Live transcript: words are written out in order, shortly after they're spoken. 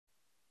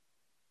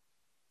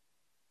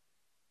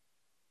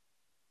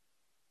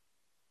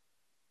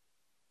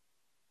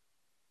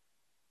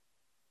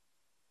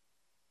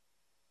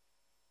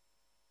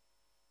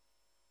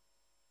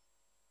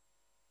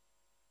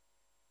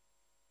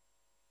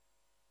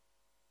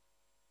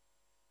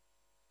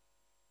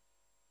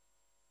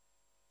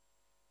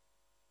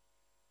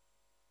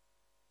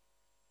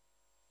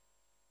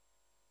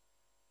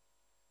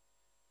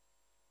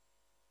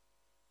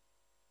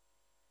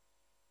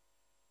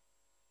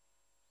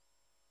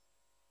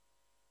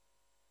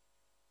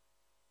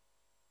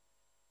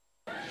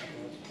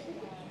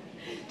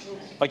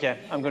Okay,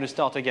 I'm going to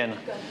start again.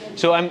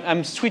 So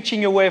I'm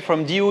switching away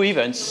from DO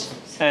events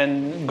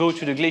and go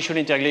to the glacial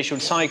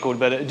interglacial cycle.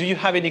 But do you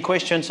have any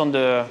questions on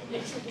the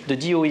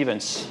DO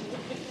events?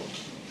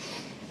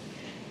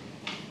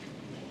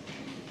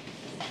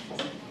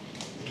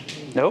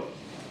 No?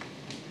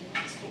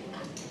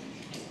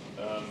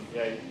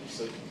 Yeah,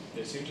 so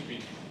there seem to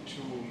be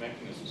two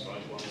mechanisms,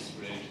 right? One is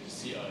related to the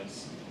sea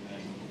ice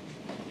and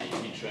the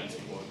heat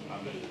transport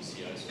under the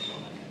sea ice,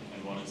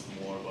 and one is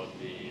more about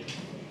the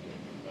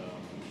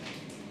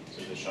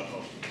so the shut-off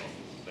of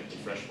like the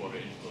freshwater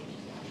input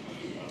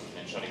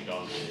and shutting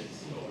down the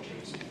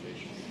overturning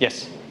circulation.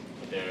 Yes.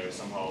 But they're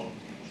somehow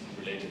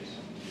related to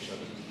each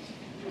other.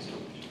 So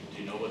do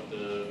you know what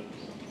the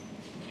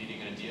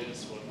leading idea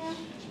is? What,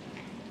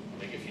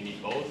 like if you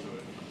need both,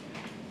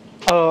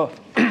 or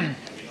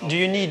do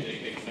you need?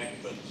 They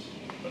connect, but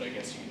I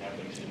guess you can have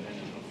them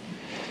independent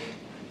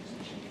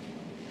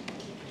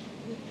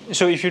of.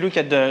 So if you look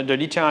at the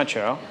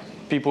literature,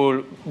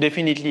 people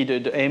definitely the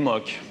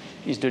AMOC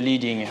is the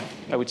leading.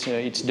 I would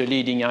say it's the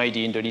leading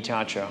idea in the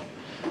literature.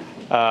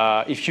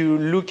 If you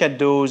look at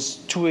those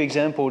two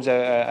examples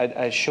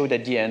I showed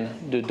at the end,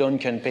 the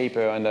Duncan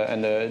paper and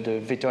the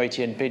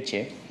Vettoriti and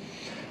Pelletier,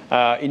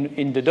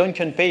 in the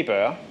Duncan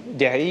paper,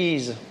 there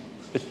is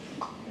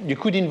you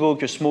could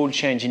invoke a small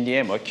change in the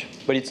AMOC,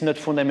 but it's not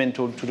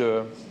fundamental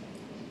to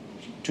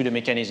the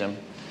mechanism.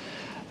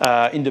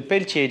 In the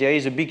Pelletier, there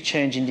is a big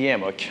change in the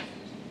AMOC.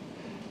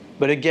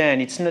 But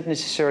again, it's not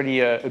necessarily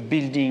a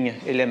building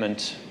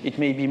element. It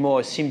may be more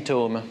a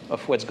symptom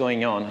of what's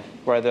going on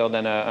rather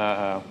than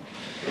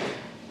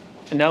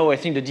Now I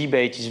think the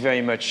debate is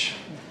very much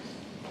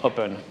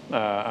open. They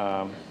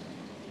are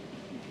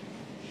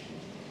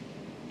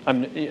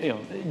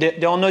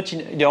not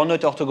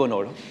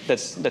orthogonal.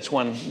 That's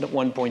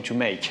one point to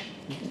make.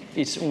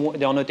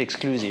 They are not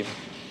exclusive.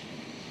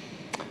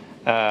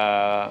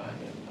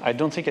 I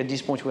don't think at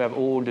this point we have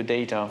all the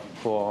data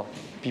for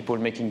people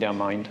making their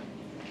mind.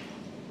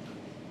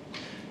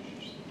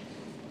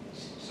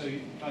 So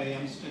I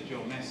understood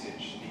your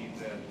message.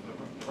 The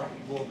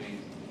rapid warming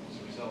was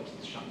a result of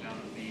the shutdown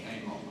of the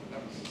AMOC.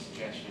 That was the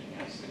suggestion.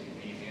 Yes, the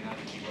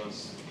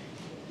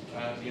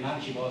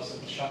analogy was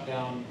that the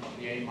shutdown of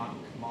the AMOC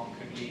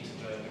could lead to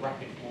the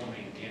rapid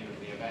warming at the end of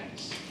the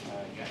events.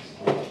 Yes,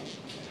 on the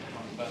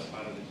first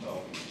part of the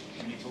talk.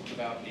 When you talked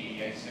about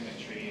the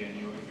asymmetry and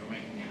you were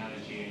making the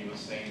analogy and you were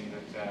saying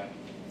that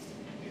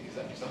is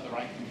that the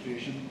right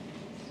conclusion?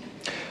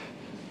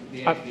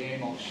 The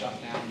AMOC shut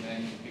down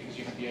then because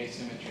you had the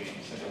asymmetry.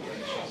 You said that when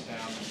it shuts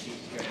down and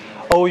keeps getting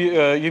away. Oh,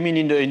 you mean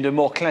in the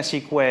more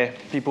classic way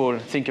people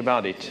think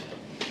about it?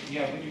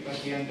 Yeah, when you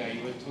at the end there,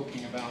 you were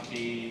talking about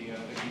the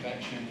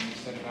convection, and you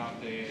said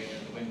about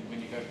when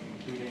you go from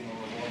cooling or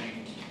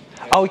warming.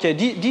 Okay,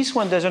 this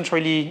one doesn't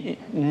really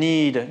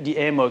need the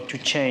AMOC to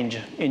change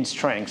in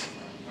strength.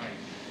 Right.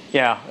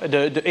 Yeah,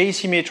 the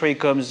asymmetry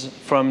comes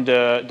from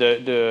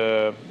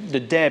the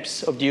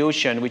depths of the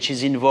ocean, which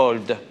is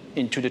involved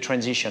into the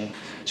transition.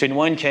 So in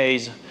one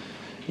case,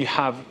 you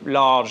have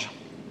large,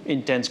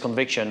 intense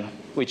convection,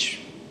 which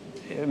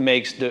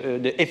makes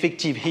the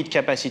effective heat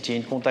capacity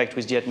in contact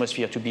with the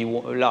atmosphere to be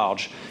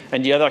large.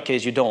 And the other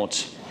case, you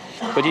don't.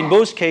 But in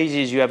both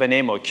cases, you have an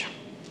AMOC,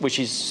 which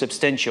is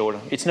substantial.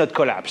 It's not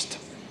collapsed.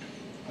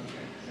 Okay,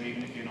 so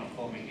even if you're not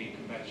forming heat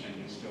convection,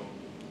 you're still...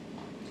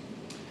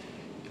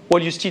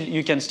 Well, you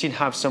can still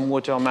have some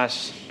water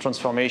mass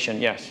transformation,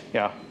 yes,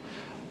 yeah.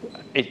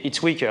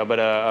 It's weaker, but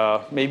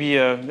maybe,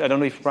 I don't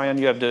know if, Brian,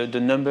 you have the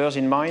numbers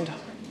in mind?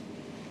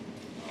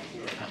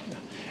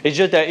 It's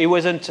just that it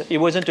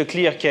wasn't a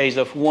clear case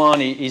of one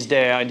is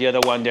there and the other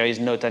one there is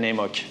not an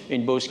AMOC.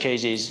 In both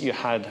cases, you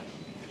had.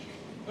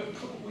 But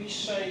could we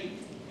say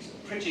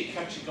pretty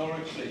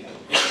categorically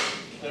that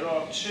there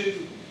are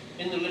two,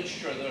 in the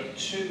literature, there are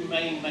two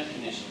main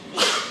mechanisms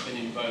that have been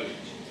invoked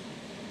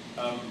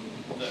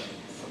that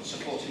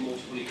supporting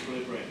multiple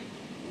equilibria.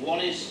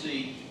 One is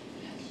the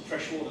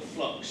freshwater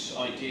flux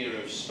idea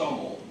of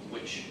Stommel,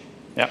 which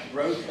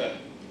Broca,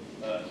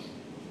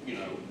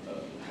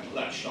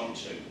 latched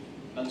onto.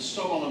 And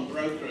Stommel and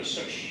Broca are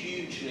such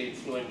hugely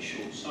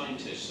influential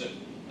scientists that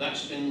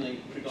that's been the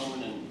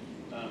predominant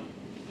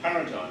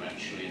paradigm,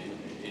 actually, in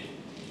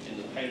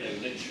the paleo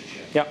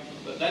literature. Yeah.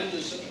 But then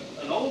there's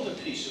an older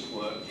piece of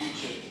work due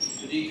to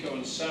Federico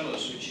and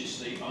Sellers, which is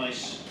the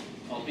ice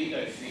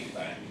albedo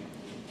feedback,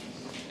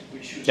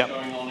 which was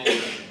going on in the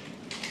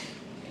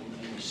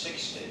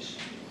 60s.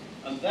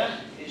 And that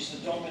is the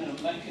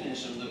dominant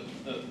mechanism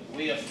that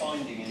we are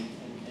finding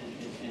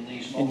in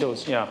these models. In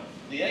those, yeah.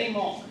 The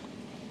AMOC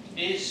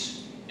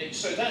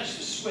so that's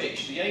the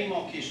switch. The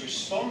AMOC is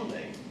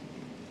responding,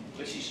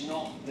 but it's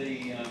not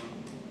the,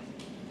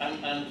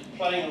 and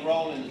playing a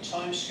role in the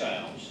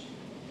timescales,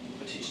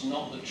 but it's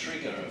not the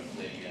trigger of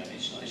the,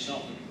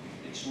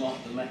 it's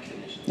not the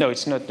mechanism. No,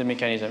 it's not the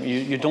mechanism.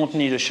 You don't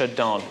need a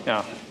shutdown,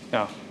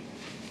 yeah.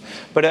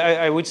 But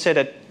I would say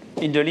that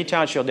in the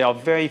literature, there are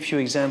very few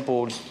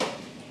examples.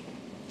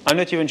 I'm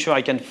not even sure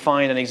I can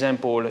find an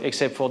example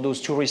except for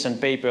those two recent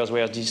papers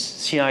where these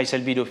sea ice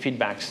albedo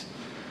feedbacks.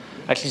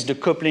 at least the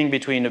coupling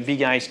between a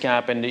big ice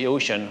cap and the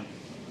ocean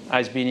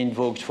has been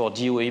invoked for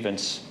DO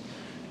events.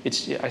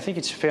 I think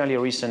it's a fairly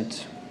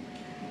recent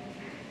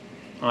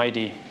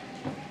idea.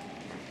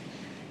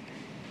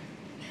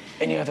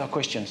 Any other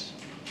questions?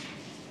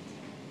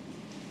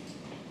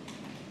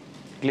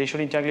 Glacial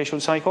interglacial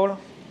cycle?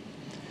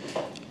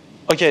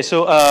 Okay,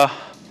 so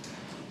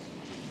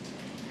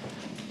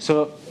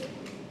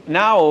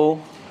now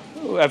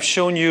I've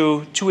shown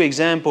you two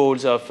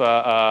examples of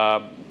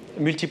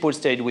multiple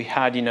state we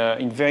had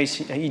in very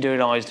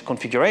idealized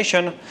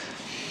configuration,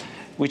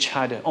 which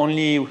had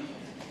only,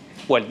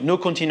 well, no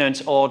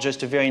continents or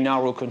just a very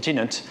narrow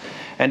continent.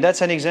 And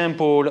that's an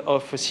example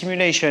of a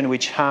simulation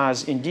which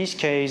has, in this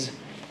case,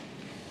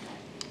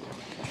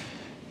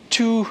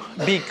 two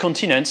big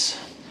continents.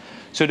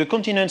 So the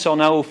continents are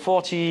now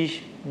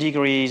 40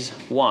 degrees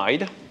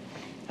wide.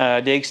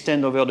 They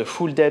extend over the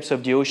full depth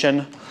of the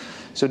ocean.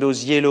 So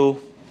those yellow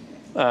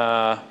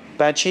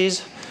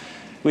patches,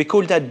 we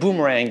call that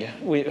boomerang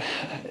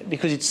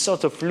because it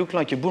sort of looks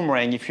like a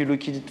boomerang if you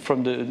look at it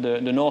from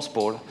the North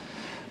Pole.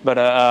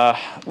 But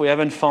we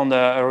haven't found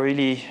a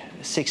really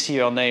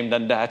sexier name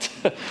than that.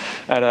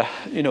 And,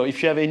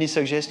 if you have any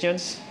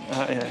suggestions,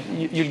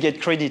 you'll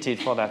get credited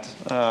for that.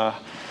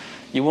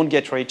 You won't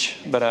get rich,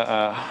 but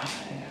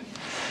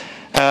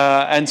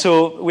and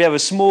so we have a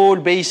small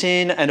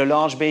basin and a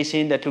large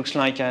basin that looks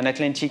like an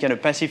Atlantic and a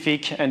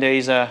Pacific, and there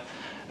is a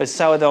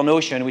southern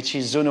ocean which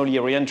is zonally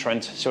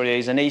reentrant. So there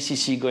is an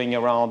ACC going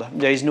around.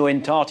 There is no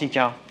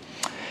Antarctica.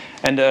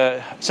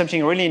 And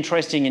something really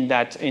interesting in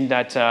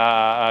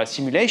that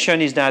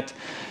simulation is that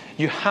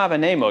you have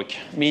an AMOC,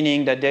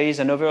 meaning that there is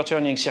an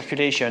overturning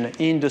circulation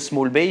in the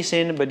small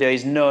basin, but there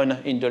is none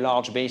in the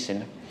large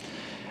basin.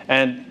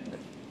 And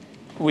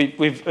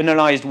we've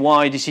analyzed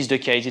why this is the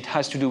case. It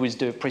has to do with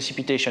the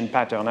precipitation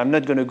pattern. I'm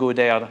not going to go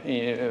there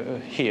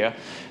here.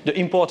 The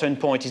important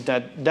point is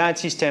that that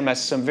system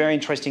has some very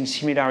interesting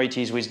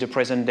similarities with the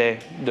present day,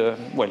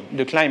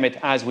 the climate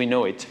as we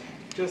know it.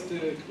 Just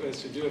a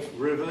question, do you have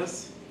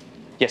rivers?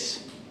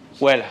 Yes.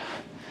 Well,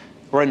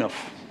 runoff.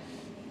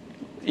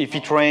 If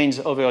it rains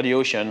over the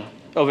ocean,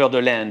 over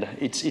the land,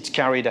 it's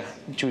carried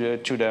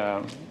to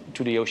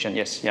the ocean.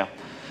 Yes, yeah.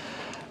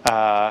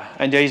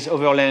 And there is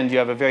overland, you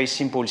have a very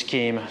simple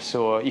scheme.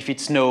 So if it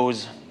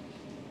snows,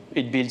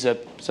 it builds up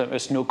a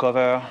snow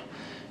cover,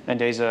 and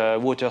there is a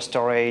water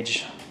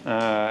storage.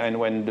 And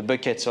when the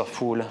buckets are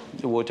full,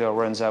 the water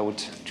runs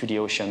out to the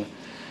ocean.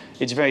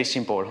 It's very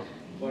simple.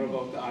 What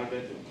about the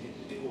albedo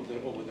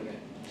over the land?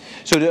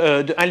 So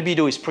the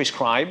albedo is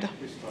prescribed,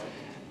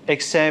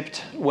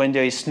 except when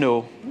there is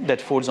snow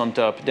that falls on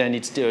top. Then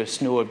it's the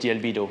snow of the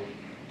albedo.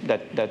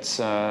 That's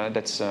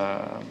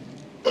the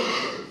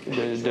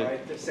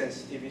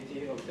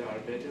sensitivity of the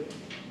albedo,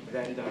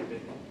 land albedo.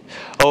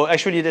 Oh,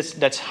 actually,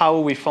 that's how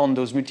we found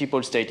those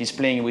multiple states. It's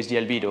playing with the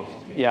albedo.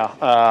 Okay.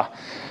 Yeah.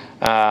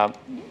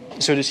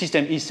 So the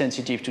system is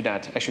sensitive to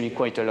that, actually,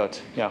 quite a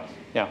lot. Yeah,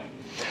 yeah.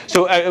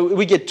 So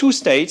we get two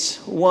states.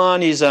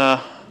 One is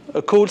a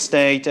cold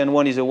state, and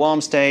one is a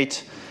warm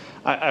state.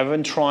 I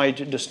haven't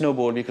tried the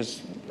snowball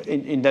because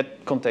in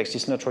that context,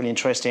 it's not really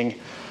interesting.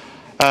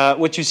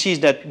 What you see is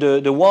that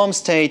the warm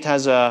state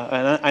has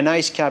an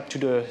ice cap to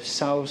the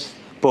south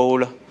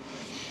pole.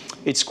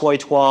 It's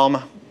quite warm.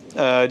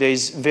 There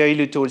is very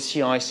little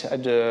sea ice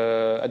at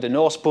the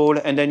North Pole.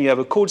 And then you have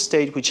a cold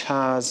state which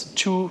has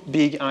two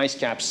big ice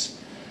caps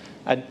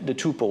at the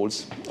two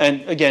poles.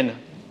 And again,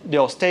 they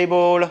are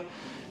stable.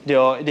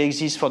 They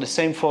exist for the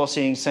same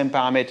forcing, same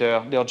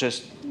parameter. They are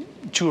just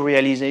two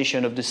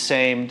realizations of the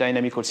same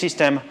dynamical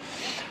system.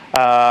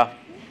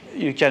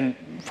 You can,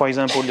 for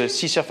example, the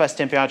sea surface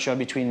temperature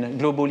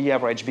globally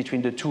average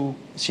between the two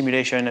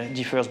simulations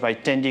differs by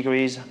 10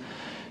 degrees,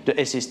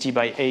 the SST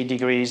by 8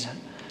 degrees.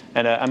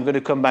 And I'm going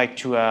to come back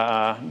to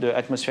the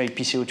atmospheric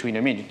PCO2 in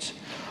a minute.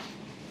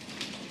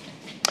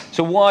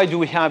 So why do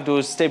we have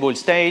those stable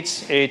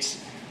states?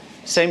 It's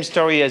same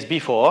story as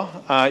before.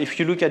 If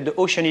you look at the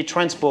oceanic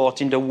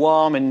transport in the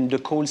warm and the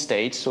cold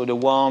state, so the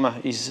warm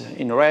is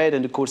in red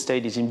and the cold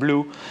state is in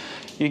blue,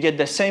 you get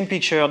the same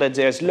picture that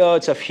there's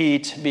lots of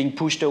heat being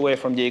pushed away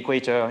from the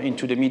equator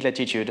into the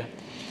mid-latitude.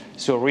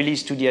 So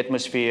released to the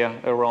atmosphere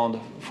around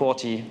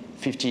 40,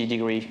 50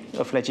 degrees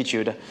of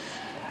latitude.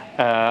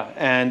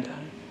 And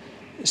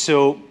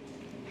so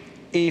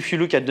if you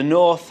look at the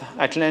North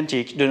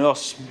Atlantic, the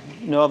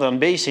northern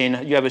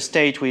basin, you have a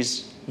state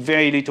with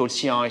very little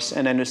sea ice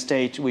and then a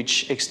state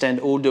which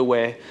extends all the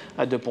way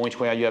at the point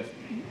where you have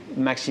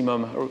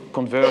maximum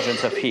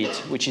convergence of heat,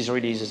 which is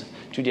released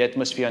to the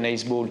atmosphere and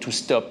is able to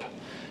stop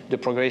the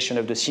progression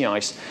of the sea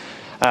ice.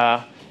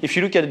 If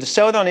you look at the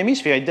southern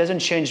hemisphere, it doesn't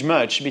change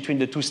much between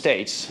the two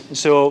states.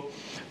 So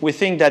we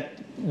think that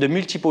the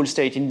multiple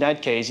state in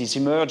that case is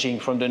emerging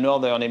from the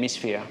northern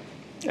hemisphere.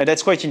 And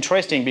that's quite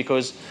interesting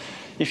because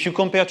if you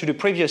compare to the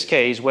previous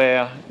case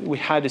where we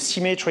had a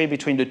symmetry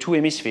between the two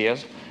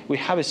hemispheres, we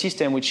have a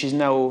system which is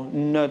now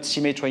not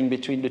symmetric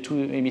between the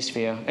two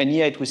hemispheres, and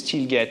yet we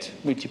still get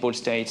multiple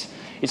states.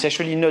 It's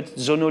actually not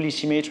zonally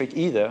symmetric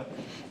either.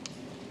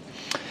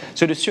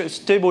 So the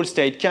stable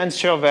state can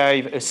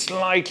survive a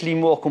slightly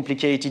more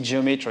complicated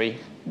geometry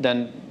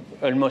than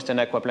almost an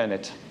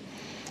aquaplanet,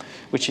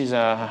 which is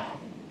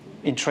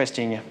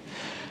interesting.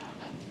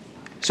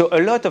 So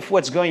a lot of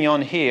what's going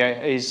on here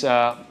is,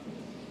 I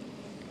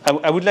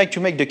would like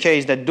to make the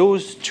case that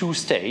those two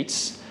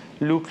states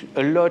look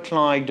a lot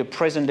like the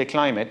present-day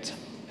climate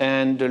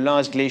and the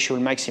last glacial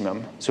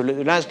maximum. So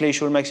the last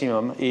glacial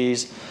maximum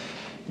is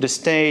the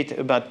state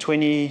about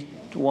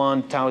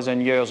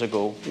 21,000 years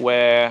ago,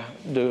 where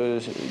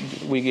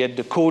we get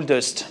the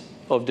coldest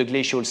of the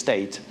glacial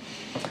state,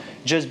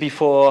 just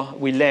before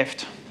we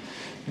left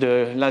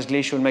the last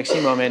glacial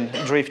maximum and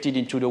drifted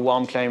into the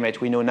warm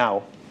climate we know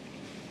now.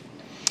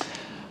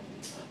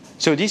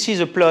 So this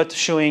is a plot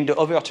showing the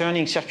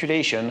overturning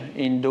circulation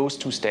in those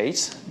two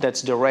states.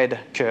 That's the red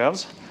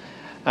curves.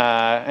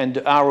 And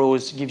the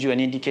arrows give you an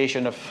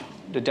indication of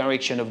the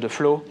direction of the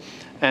flow.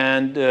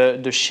 And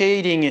the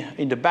shading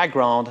in the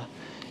background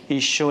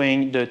is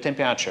showing the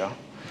temperature.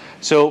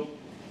 So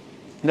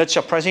not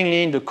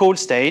surprisingly, in the cold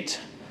state,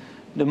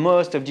 the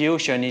most of the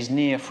ocean is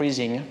near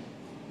freezing,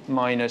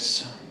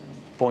 minus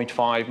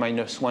 0.5,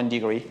 minus 1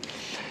 degree.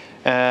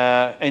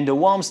 In the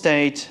warm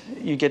state,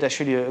 you get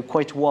actually a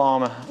quite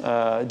warm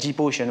deep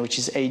ocean, which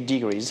is 8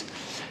 degrees.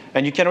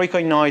 And you can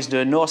recognize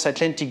the North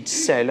Atlantic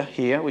cell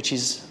here, which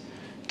is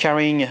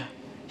carrying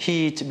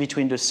heat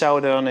between the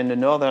southern and the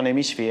northern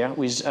hemisphere,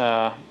 with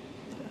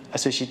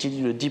associated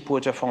with the deep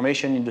water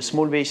formation in the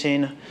small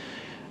basin,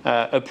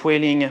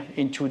 upwelling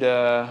into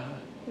the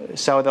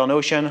Southern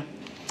Ocean.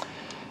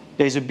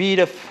 There's a bit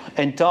of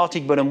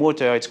Antarctic bottom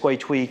water. It's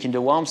quite weak in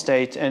the warm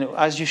state. And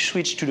as you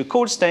switch to the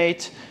cold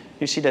state,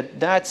 you see that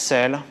that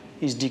cell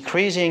is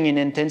decreasing in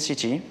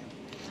intensity,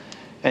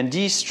 and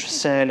this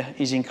cell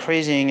is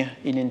increasing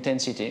in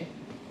intensity.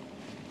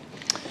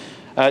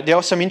 There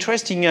are some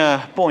interesting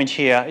points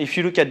here. If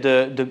you look at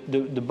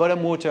the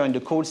bottom water in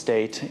the cold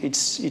state,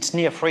 it's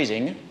near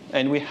freezing,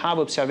 and we have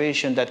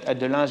observation that at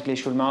the last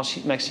glacial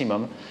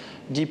maximum,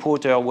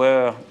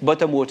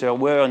 bottom water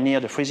were near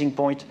the freezing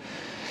point.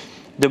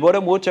 The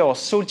bottom water are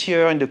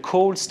saltier in the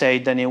cold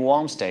state than in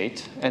warm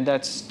state, and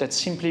that's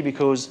simply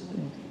because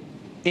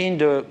in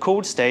the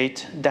cold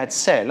state, that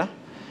cell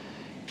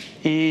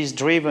is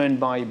driven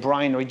by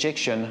brine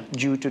rejection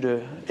due to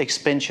the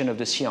expansion of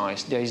the sea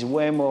ice. There is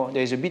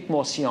a bit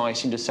more sea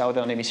ice in the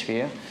southern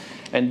hemisphere,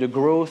 and the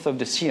growth of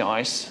the sea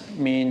ice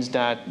means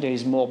that there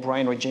is more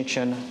brine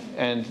rejection,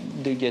 and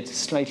they get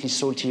slightly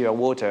saltier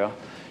water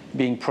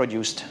being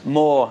produced,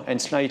 more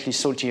and slightly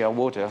saltier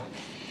water.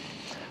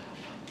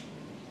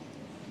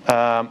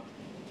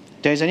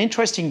 There's an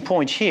interesting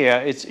point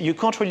here. You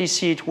can't really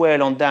see it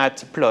well on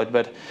that plot,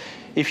 but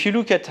if you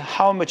look at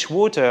how much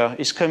water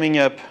is coming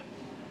up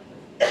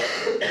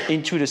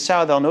into the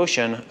Southern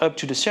Ocean up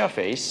to the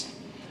surface,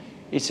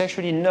 it's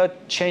actually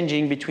not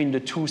changing between the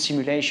two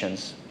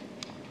simulations.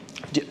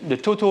 The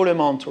total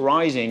amount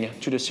rising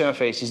to the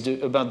surface is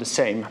about the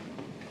same.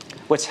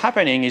 What's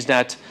happening is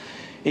that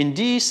in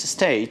this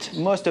state,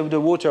 most of the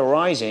water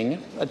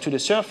rising to the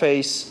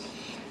surface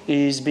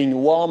is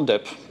being warmed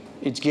up.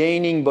 It's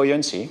gaining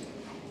buoyancy.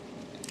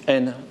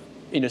 And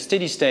in a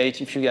steady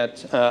state, if you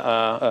get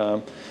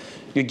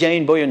you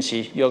gain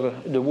buoyancy,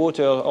 the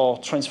water are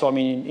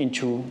transforming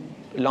into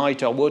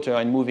lighter water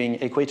and moving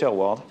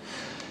equatorward.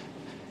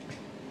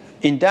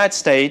 In that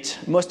state,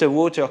 most of the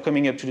water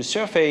coming up to the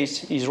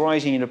surface is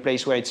rising in a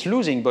place where it's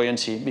losing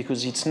buoyancy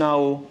because it's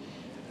now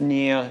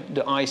near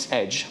the ice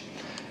edge.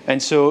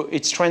 And so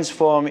it's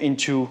transformed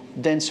into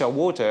denser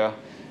water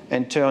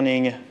and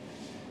turning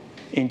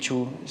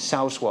into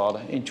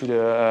southward, into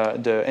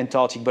the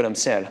Antarctic bottom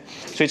cell.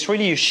 So it's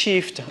really a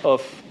shift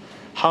of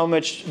how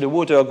much the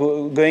water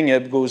going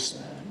up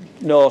goes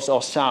north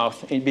or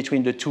south in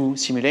between the two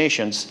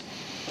simulations.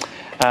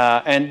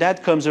 And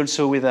that comes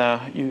also with,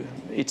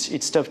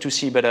 it's tough to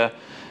see, but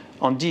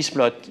on this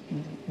plot,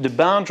 the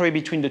boundary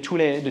between the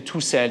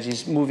two cells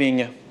is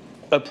moving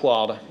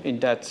upward in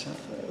that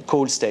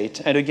cold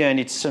state. And again,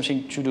 it's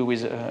something to do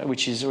with,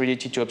 which is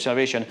related to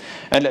observation.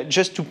 And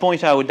just to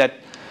point out that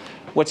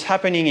what's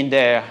happening in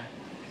there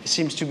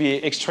seems to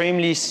be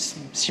extremely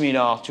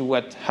similar to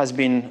what has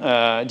been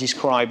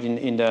described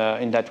in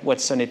that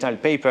Watson et al.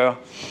 Paper.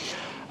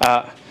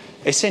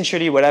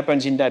 Essentially, what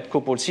happens in that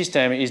coupled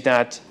system is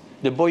that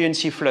the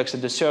buoyancy flux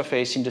at the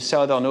surface in the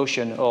Southern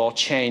Ocean are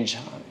changed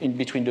in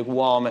between the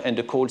warm and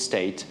the cold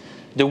state.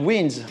 The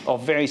winds are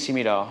very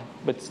similar,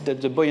 but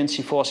the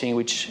buoyancy forcing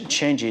which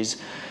changes.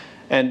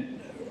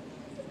 And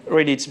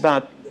really, it's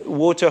about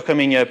water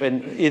coming up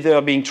and either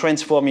being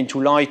transformed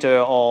into lighter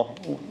or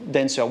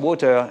denser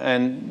water,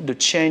 and the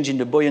change in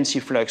the buoyancy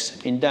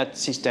flux in that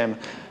system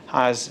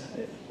has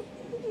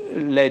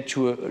led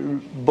to a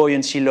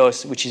buoyancy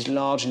loss, which is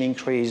largely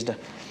increased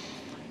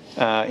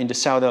in the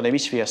southern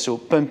hemisphere, so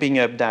pumping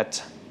up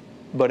that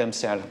bottom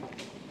cell.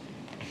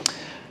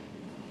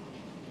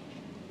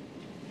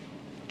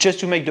 Just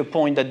to make the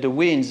point that the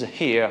winds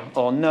here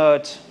are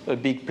not a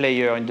big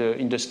player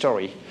in the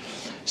story.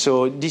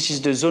 So this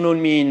is the zonal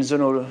mean,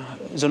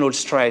 zonal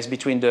stress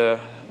between the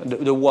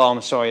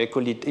warm, sorry, I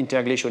call it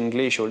interglacial and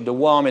glacial, the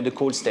warm and the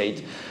cold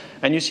state.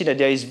 And you see that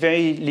there is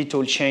very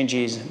little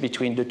changes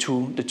between the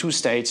two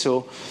states.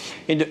 So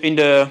in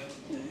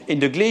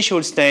the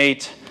glacial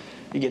state,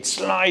 you get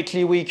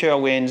slightly weaker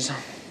winds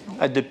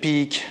at the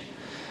peak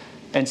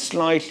and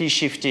slightly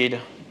shifted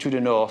to the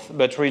north.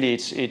 But really,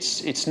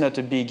 it's not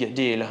a big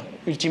deal.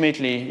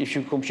 Ultimately, if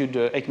you compute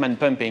the Ekman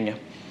pumping,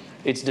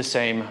 it's the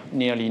same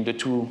nearly in the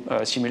two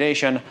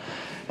simulation.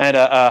 And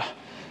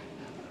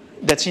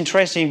that's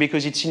interesting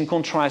because it's in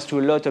contrast to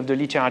a lot of the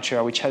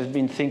literature which has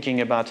been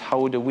thinking about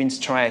how the wind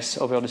stress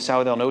over the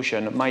Southern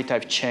Ocean might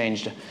have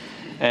changed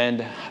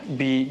and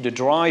be the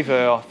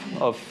driver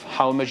of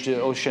how much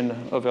the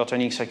ocean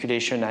overturning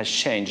circulation has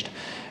changed.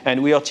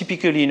 And we are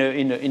typically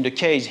in the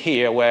case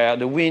here where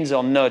the winds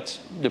are not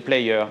the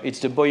player, it's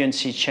the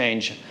buoyancy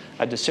change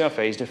at the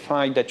surface, the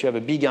fact that you have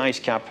a big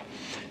ice cap,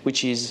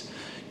 which is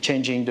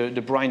changing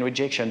the brine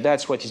rejection.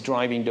 That's what is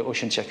driving the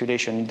ocean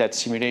circulation in that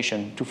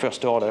simulation to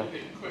first order.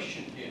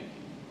 Question here.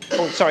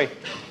 Oh, sorry.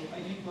 I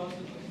need to ask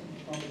the question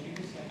from the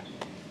previous slide.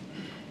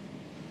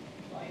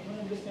 So I don't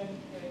understand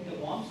in the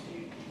warm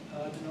state,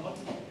 the North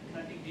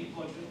Atlantic deep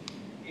water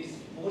is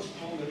more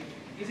stronger.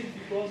 Is it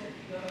because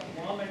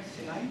the warm and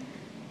saline?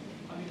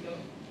 I mean,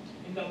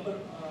 in the upper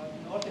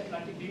North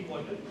Atlantic deep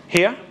water,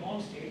 Here? the warm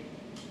state.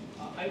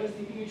 I was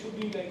thinking it should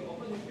be like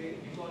opposite way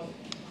because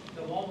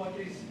the warm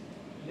water is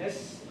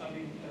less,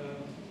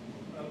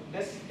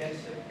 less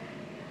denser.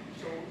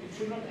 So it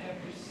should not have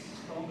this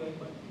stronger,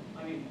 but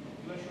I mean,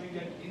 you are showing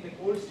that in the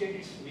cold state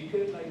it's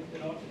weaker, like the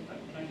North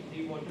Atlantic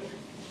deep water.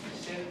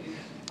 Cell is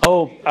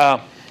Oh,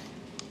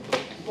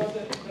 because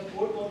the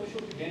cold water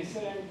should be denser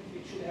and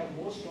it should have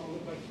more stronger,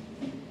 but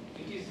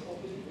it is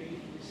opposite way.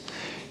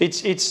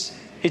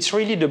 it's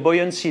really the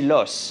buoyancy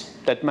loss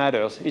that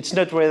matters. It's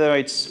not whether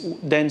it's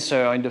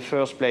denser in the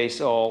first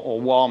place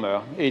or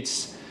warmer.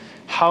 It's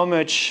how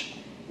much,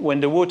 when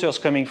the water is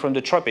coming from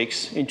the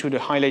tropics into the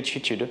high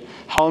latitude,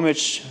 how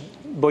much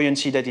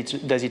buoyancy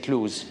does it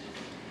lose?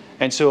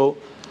 And so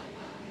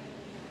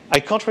I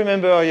can't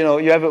remember,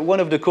 you have one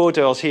of the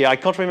co-authors here. I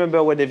can't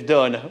remember what they've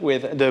done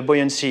with the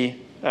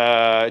buoyancy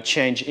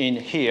change in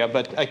here,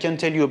 but I can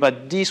tell you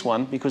about this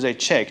one because I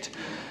checked.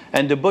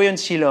 And the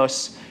buoyancy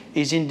loss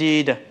is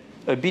indeed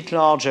a bit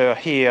larger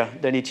here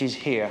than it is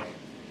here.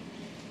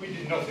 We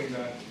did nothing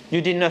there.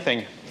 You did nothing?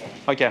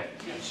 Yeah. Okay.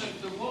 Yeah, so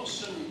the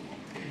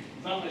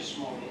Watson-Vallis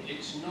model,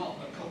 it's not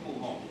a couple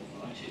model,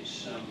 right?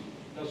 It's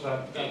That's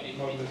right. That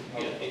model is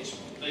yeah, it's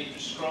they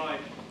prescribe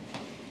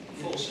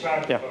full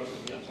described Yeah.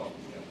 both at the top.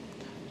 Yeah.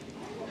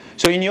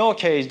 So in your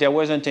case, there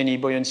wasn't any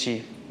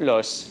buoyancy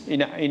loss.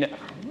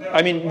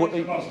 I mean,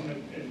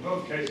 In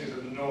both cases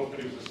in the north, but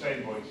it was the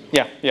same buoyancy.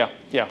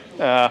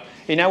 yeah.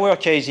 In our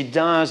case, it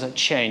does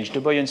change. The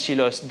buoyancy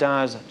loss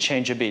does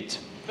change a bit.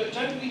 But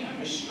don't we have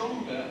a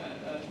stronger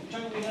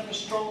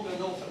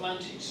North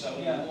Atlantic cell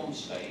in the warm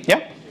state?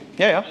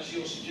 Yeah. As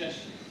you're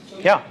suggesting. So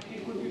Yeah.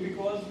 it could be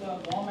because the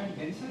warm and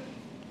denser?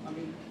 I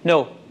mean,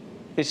 No,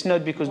 it's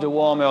not because the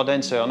warmer or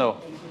denser, no.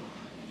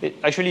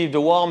 Actually,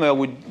 the warmer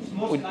would... it's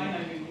more saline, I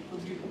mean,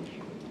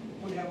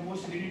 it could have more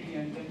salinity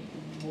and then it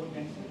could be more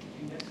denser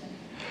in that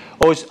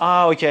sense.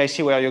 Okay, I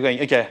see where you're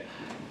going. Okay.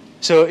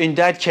 So in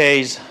that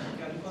case,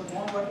 Yeah, because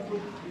warm water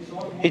could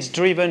dissolve more. it's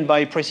driven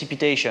by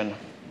precipitation.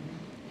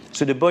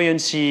 So the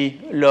buoyancy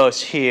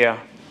loss here,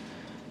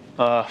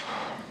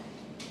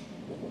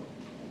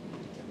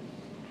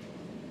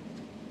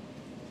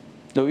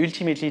 no,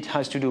 ultimately it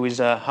has to do with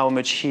how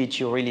much heat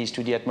you release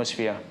to the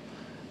atmosphere.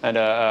 And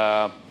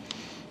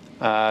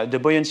the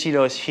buoyancy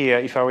loss here,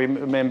 if I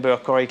remember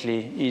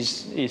correctly,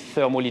 is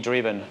thermally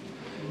driven.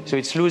 So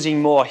it's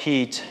losing more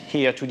heat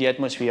here to the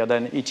atmosphere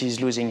than it is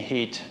losing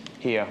heat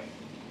here.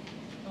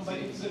 No, but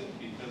it's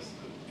Because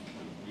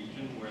the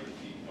region where the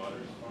deep water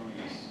is forming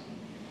is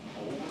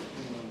colder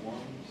in the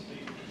warm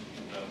state,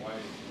 is that why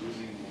it's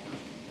losing more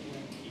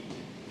heat?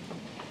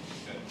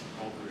 That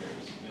colder air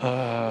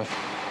is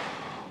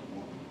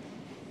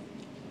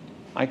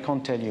I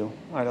can't tell you.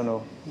 I don't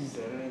know.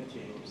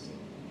 Salinity or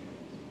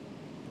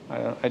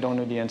something. I don't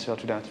know the answer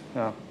to that.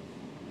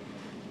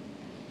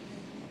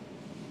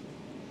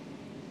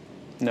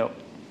 No.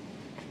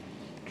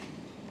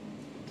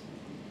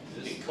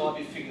 It could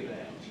be figured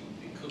out.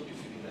 It could be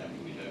figured out,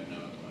 but we don't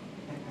know at the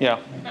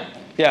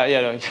moment.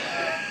 Yeah.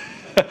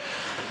 No.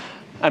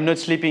 I'm not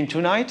sleeping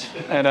tonight,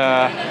 and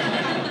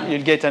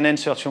you'll get an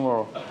answer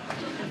tomorrow.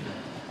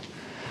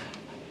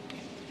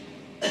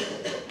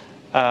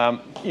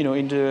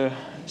 In the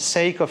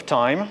sake of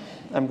time,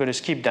 I'm going to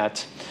skip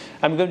that.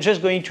 I'm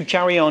just going to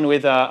carry on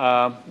with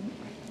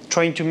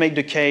trying to make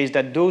the case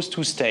that those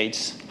two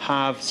states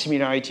have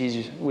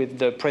similarities with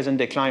the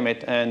present-day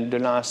climate and the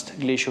last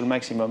glacial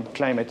maximum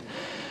climate.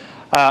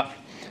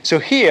 So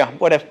here,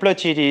 what I've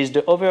plotted is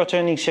the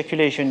overturning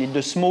circulation in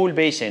the small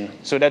basin.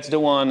 So that's the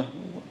one,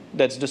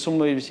 the small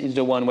basin is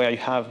the one where you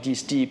have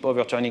this deep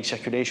overturning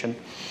circulation.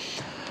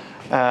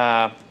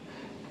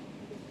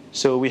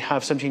 So we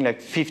have something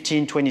like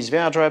 15, 20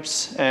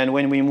 Sverdrups, and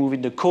when we move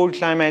in the cold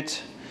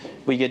climate,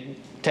 we get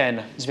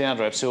 10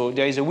 Sverdrup. So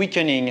there is a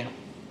weakening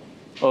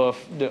of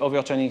the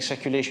overturning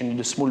circulation in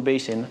the small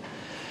basin.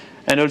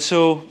 And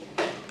also,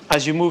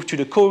 as you move to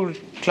the cold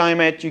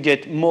climate, you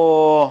get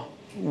more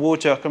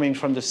water coming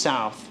from the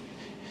south,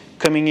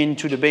 coming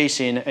into the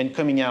basin and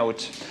coming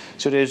out.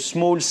 So there's a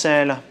small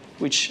cell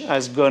which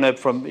has gone up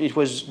from, it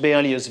was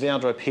barely a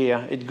Sverdrup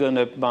here, it's gone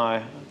up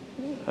by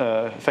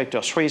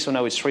factor 3, so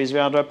now it's 3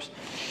 Sverdrups.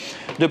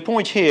 The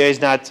point here is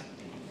that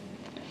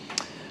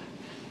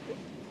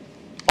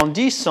on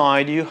this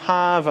side, you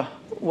have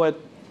what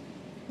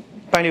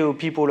paleo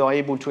people are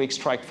able to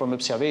extract from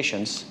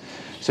observations.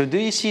 So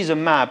this is a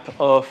map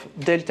of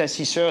delta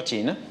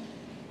C13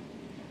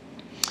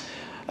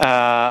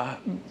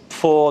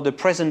 for the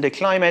present day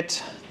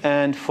climate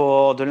and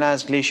for the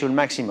last glacial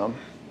maximum.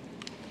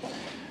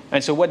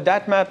 And so what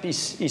that map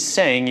is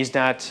saying is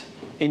that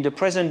in the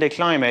present day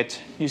climate,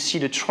 you see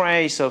the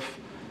trace of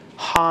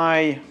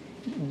high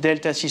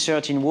delta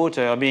C13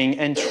 water being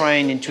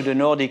entrained into the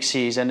Nordic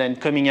seas and then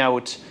coming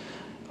out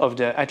of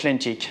the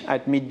Atlantic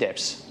at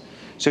mid-depths.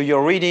 So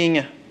you're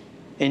reading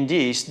in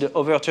this the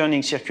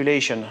overturning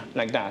circulation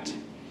like that.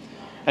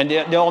 And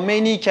there are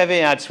many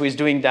caveats with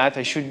doing that.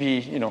 I should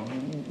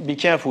be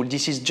careful.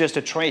 This is just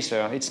a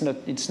tracer. It's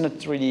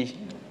not really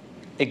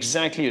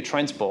exactly a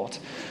transport.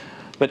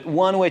 But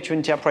one way to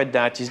interpret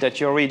that is that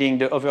you're reading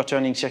the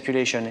overturning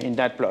circulation in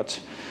that plot.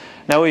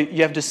 Now,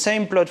 you have the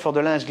same plot for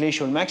the last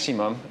glacial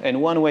maximum,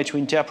 and one way to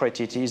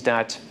interpret it is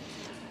that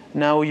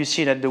now you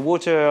see that the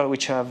water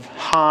which have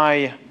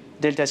high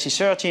delta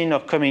C13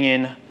 are coming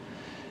in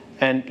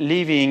and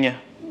leaving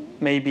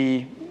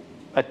maybe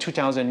at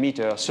 2,000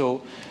 meters.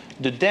 So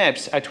the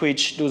depth at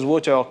which those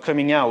water are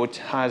coming out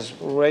has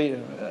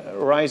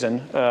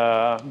risen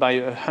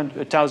by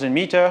 1,000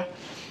 meters,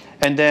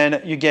 and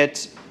then you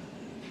get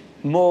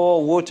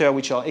more water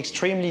which are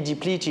extremely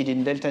depleted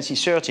in delta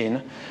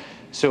C13.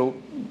 So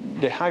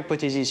the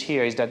hypothesis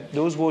here is that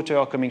those water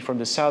are coming from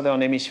the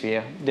southern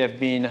hemisphere. They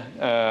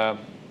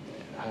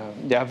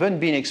haven't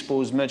been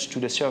exposed much to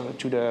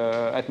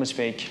the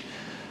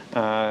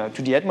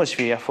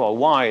atmosphere for a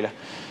while.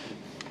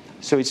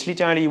 So it's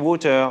literally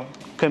water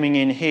coming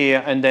in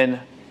here and then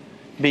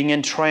being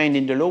entrained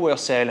in the lower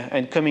cell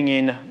and coming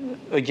in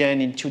again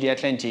into the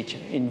Atlantic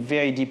in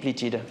very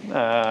depleted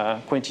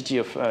quantity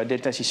of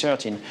delta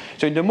C13.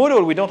 So in the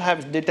model, we don't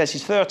have delta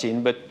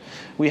C13, but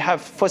we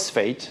have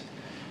phosphate.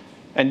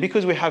 And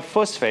because we have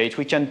phosphate,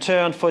 we can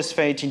turn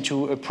phosphate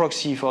into a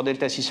proxy for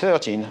delta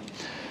C13.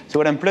 So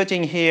what I'm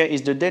plotting here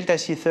is the delta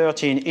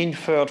C13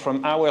 inferred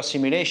from our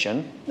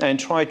simulation and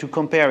try to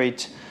compare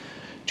it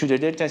to the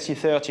delta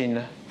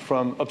C13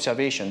 from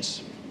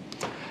observations.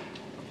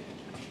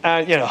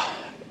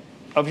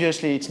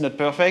 Obviously, it's not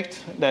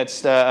perfect.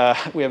 That's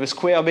we have a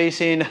square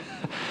basin.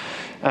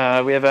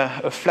 We have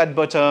a flat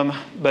bottom.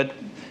 But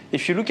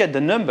if you look at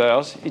the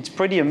numbers, it's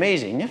pretty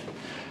amazing.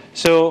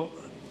 So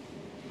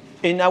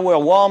in our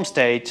warm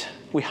state,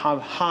 we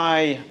have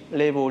high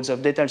levels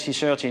of delta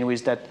C13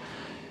 with that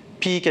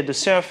peak at the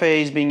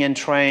surface being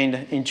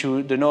entrained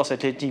into the North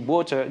Atlantic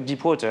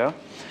deep water.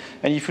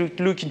 And if you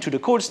look into the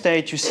cold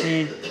state, you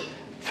see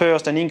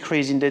first an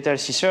increase in delta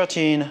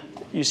C13.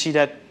 You see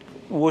that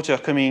water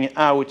coming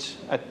out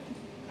at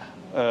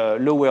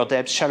lower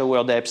depths,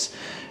 shallower depths,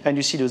 and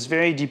you see those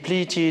very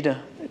depleted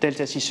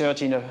delta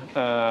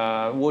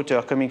C13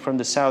 water coming from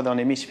the southern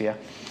hemisphere.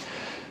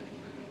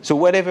 So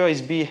whatever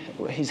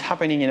is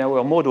happening in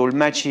our model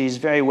matches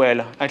very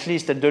well, at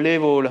least at the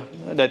level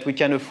that we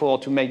can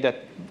afford to make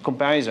that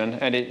comparison.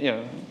 And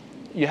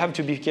you have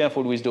to be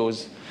careful with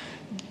those.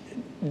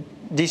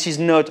 This is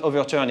not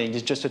overturning.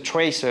 It's just a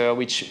tracer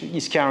which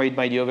is carried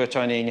by the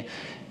overturning,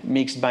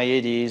 mixed by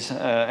eddies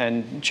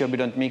and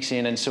turbulent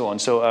mixing and so on.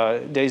 So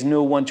there is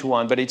no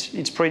one-to-one, but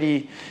it's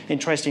pretty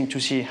interesting to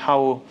see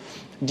how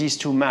these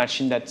two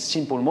match in that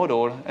simple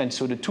model. And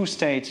so the two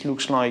states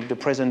looks like the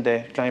present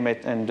day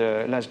climate and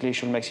the last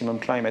glacial maximum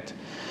climate.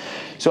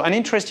 So an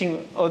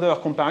interesting other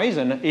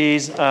comparison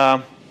is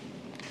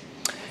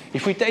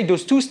if we take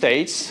those two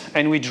states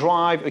and we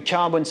drive a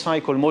carbon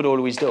cycle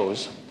model with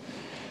those.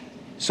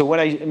 So what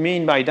I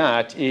mean by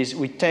that is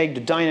we take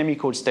the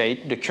dynamical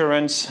state, the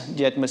currents,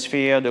 the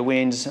atmosphere, the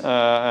winds,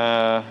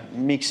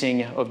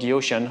 mixing of the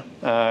ocean,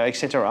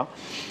 etc.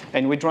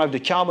 And we drive the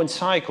carbon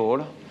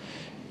cycle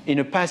in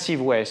a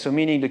passive way, so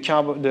meaning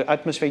the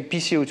atmospheric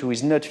PCO2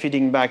 is not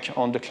feeding back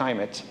on the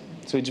climate.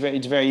 So it's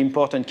very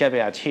important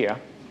caveat here.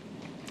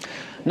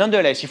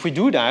 Nonetheless, if we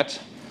do that,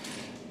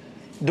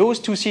 those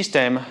two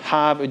systems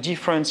have a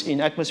difference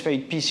in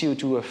atmospheric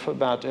PCO2 of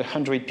about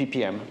 100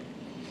 ppm,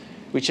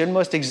 which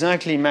almost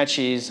exactly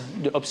matches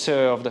the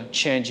observed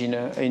change in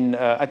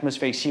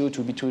atmospheric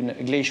CO2 between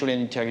a glacial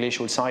and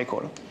interglacial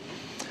cycle.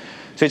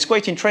 So it's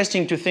quite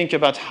interesting to think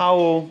about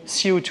how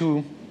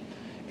CO2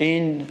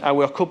 in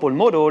our couple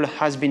model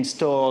has been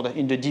stored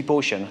in the deep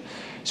ocean.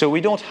 So we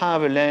don't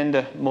have a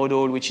land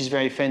model which is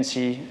very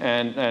fancy,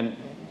 and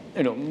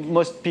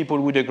most people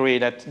would agree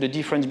that the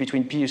difference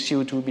between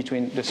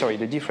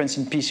the difference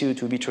in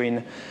PCO2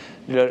 between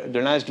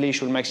the last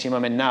glacial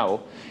maximum and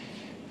now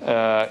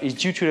is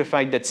due to the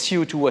fact that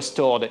CO2 was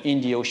stored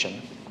in the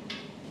ocean.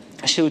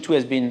 CO2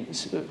 has been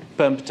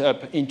pumped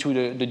up into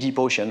the deep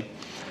ocean.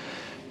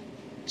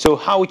 So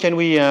how can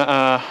we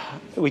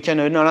can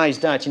analyze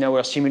that in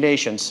our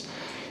simulations?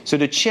 So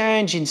the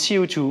change in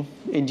CO2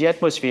 in the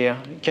atmosphere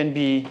can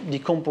be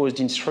decomposed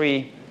in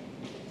three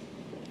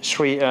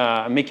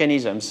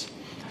mechanisms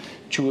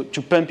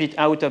to pump it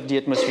out of the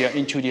atmosphere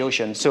into the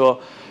ocean.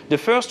 So the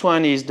first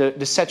one is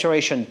the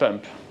saturation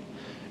pump.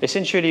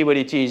 Essentially what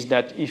it is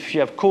that if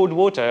you have cold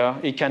water,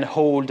 it can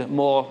hold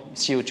more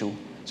CO2.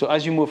 So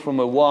as you move from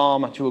a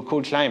warm to a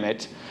cold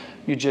climate,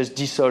 you just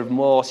dissolve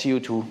more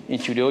CO2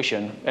 into the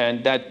ocean,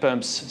 and that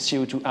pumps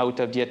CO2 out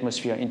of the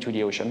atmosphere into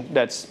the ocean.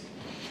 That's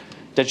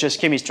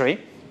just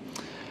chemistry.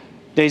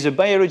 There is a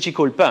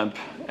biological pump,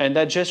 and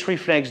that just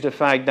reflects the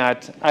fact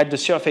that at the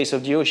surface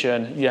of the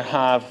ocean, you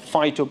have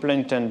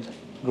phytoplankton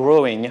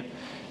growing,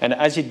 and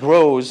as it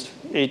grows,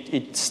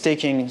 it's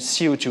taking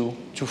CO2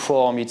 to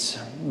form its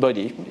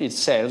body, its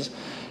cells,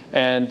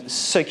 and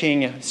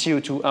sucking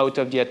CO2 out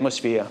of the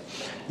atmosphere.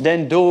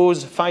 Then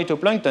those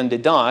phytoplankton, they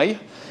die,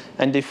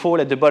 and they fall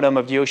at the bottom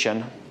of the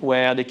ocean,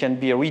 where they can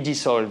be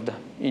redissolved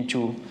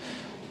into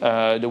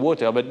the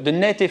water. But the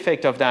net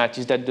effect of that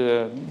is that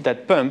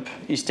that pump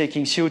is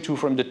taking CO2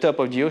 from the top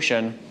of the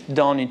ocean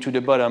down into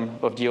the bottom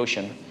of the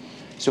ocean.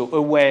 So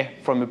away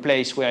from a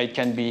place where it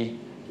can be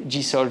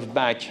dissolved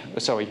back,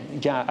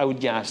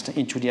 outgassed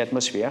into the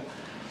atmosphere.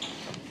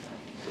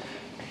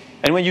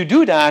 And when you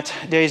do that,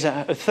 there is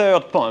a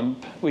third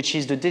pump, which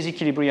is the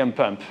disequilibrium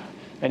pump,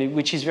 and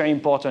which is very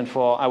important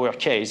for our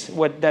case.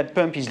 What that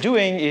pump is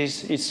doing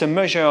is it's a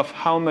measure of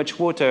how much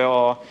water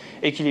are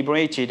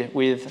equilibrated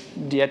with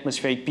the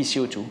atmospheric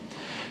PCO2.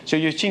 So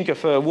you think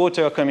of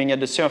water coming at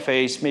the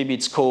surface, maybe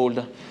it's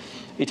cold,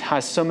 it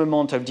has some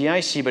amount of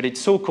DIC, but it's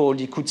so cold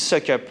it could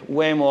suck up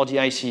way more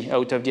DIC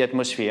out of the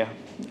atmosphere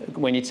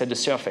when it's at the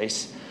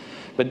surface.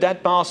 But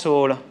that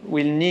parcel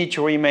will need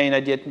to remain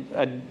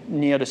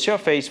near the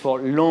surface for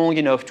long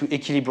enough to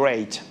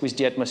equilibrate with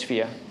the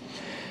atmosphere.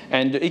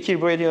 And the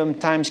equilibrium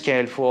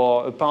timescale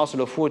for a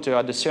parcel of water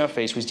at the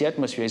surface with the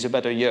atmosphere is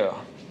about a year.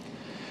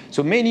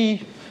 So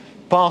many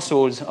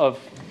parcels of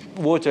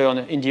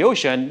water in the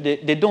ocean,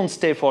 they don't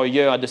stay for a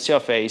year at the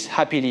surface,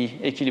 happily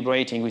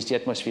equilibrating with the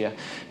atmosphere.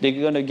 They're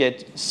going to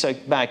get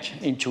sucked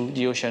back into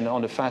the ocean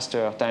on a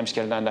faster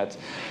timescale than that.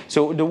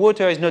 So the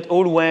water is not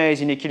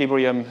always in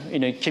equilibrium,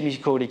 in a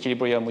chemical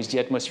equilibrium with the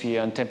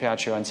atmosphere and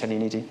temperature and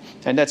salinity.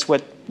 And that's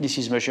what this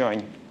is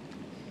measuring.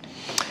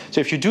 So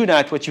if you do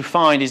that, what you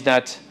find is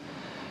that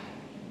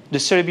the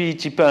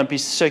solubility pump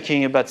is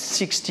sucking about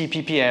 60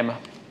 ppm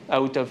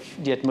out of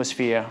the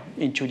atmosphere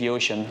into the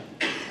ocean.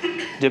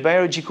 The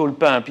biological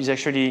pump is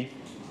actually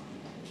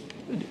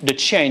the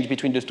change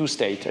between the two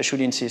states, I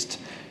should insist,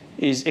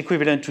 is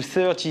equivalent to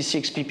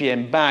 36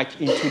 ppm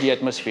back into the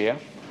atmosphere.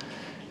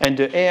 And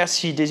the ARC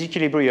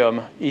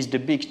disequilibrium is the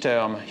big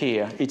term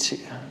here. It's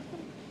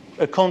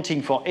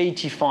accounting for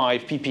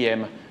 85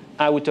 ppm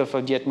out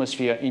of the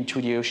atmosphere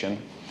into the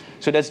ocean.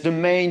 So that's the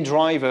main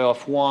driver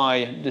of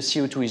why the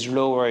CO2 is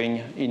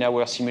lowering in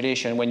our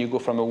simulation when you go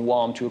from a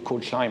warm to a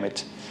cold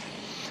climate.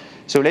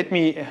 So let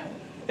me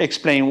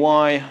explain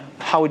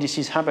how this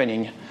is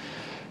happening.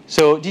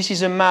 So this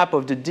is a map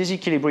of the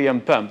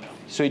disequilibrium pump.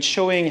 So it's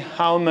showing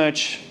how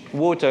much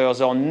waters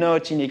are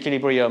not in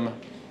equilibrium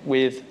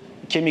with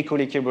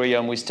chemical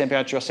equilibrium with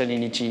temperature,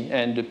 salinity,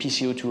 and the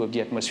PCO2 of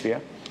the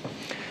atmosphere.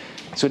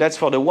 So that's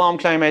for the warm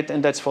climate,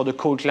 and that's for the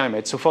cold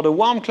climate. So for the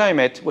warm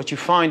climate, what you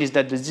find is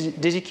that the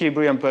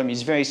disequilibrium pump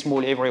is very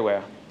small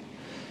everywhere.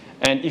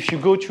 And if you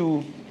go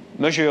to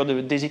measure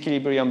the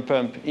disequilibrium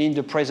pump in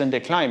the present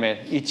day climate,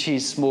 it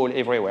is small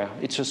everywhere.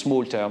 It's a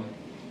small term.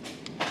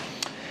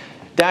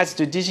 That's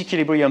the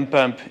disequilibrium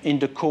pump in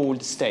the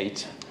cold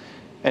state.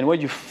 And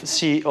what you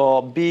see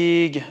are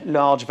big,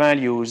 large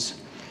values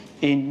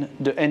in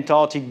the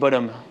Antarctic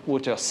bottom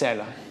water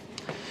cell.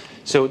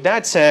 So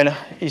that cell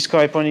is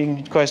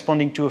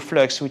corresponding to a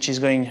flux which is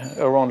going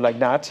around like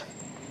that.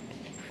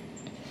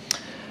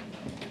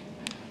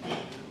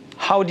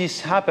 How this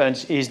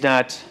happens is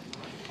that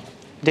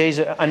there is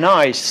an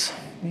ice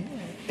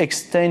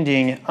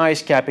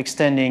cap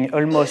extending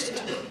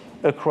almost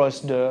across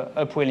the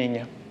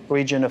upwelling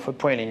region of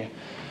upwelling.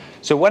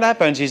 So what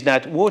happens is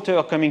that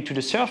water coming to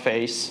the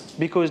surface,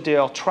 because they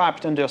are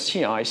trapped under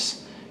sea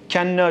ice,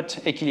 cannot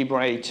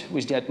equilibrate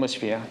with the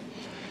atmosphere.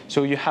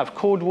 So you have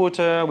cold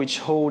water, which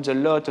holds a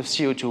lot of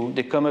CO2.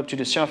 They come up to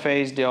the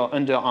surface, they are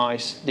under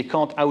ice. They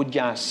can't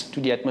outgas to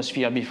the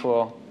atmosphere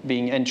before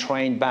being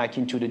entrained back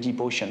into the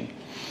deep ocean.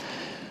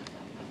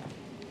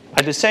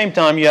 At the same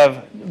time, you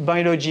have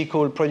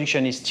biological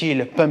production is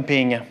still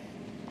pumping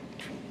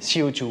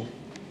CO2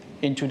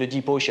 into the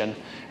deep ocean.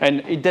 And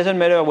it doesn't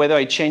matter whether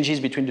it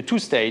changes between the two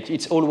states,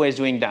 it's always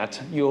doing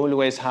that. You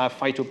always have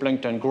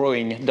phytoplankton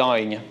growing,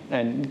 dying.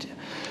 And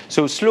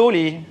so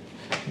slowly,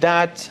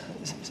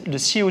 the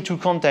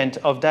CO2 content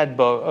of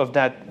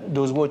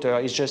those water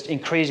is just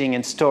increasing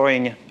and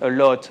storing a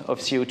lot of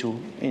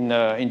CO2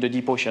 in the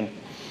deep ocean.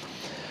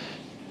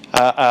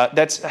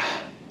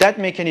 That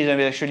mechanism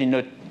is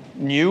actually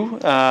new.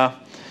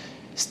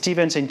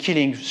 Stevens and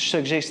Killing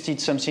suggested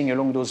something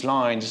along those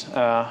lines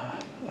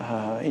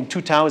in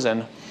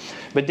 2000,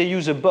 but they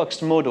use a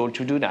boxed model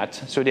to do that.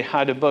 So they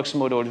had a boxed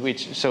model,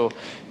 so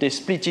they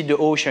split the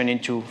ocean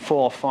into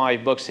 4 or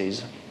 5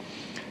 boxes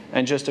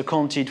and just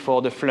accounted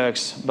for the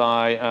flux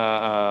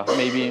by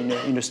maybe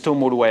in a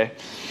stomach way.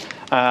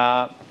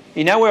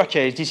 In our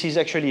case, this is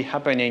actually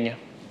happening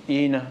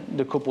in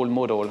the coupled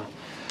model.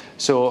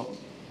 So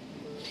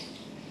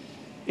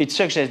it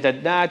suggests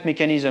that that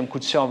mechanism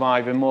could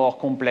survive a more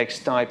complex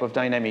type of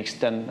dynamics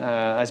than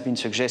has been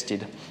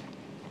suggested.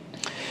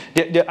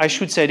 I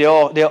should say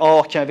there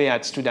are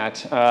caveats to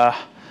that.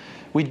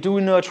 We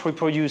do not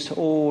reproduce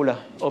all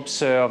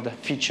observed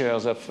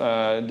features of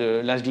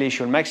the last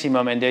glacial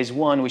maximum, and there is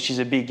one which is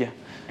a big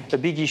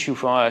issue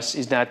for us,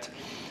 is that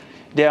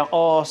there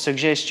are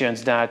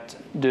suggestions that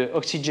the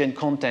oxygen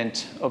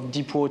content of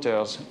deep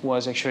waters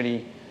was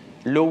actually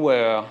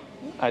lower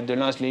at the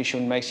last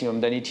glacial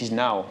maximum than it is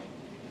now.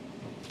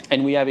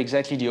 And we have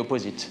exactly the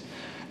opposite.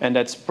 And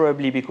that's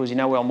probably because in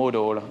our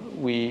model,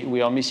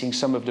 we are missing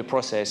some of the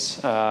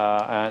process,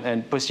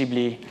 and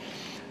possibly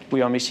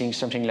we are missing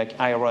something like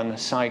iron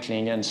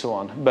cycling and so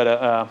on.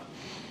 But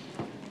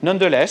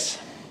nonetheless,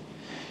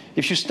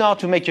 if you start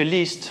to make a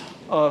list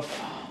of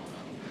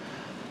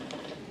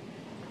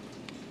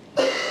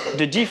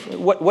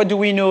what do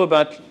we know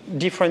about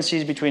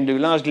differences between the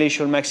last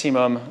glacial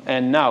maximum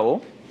and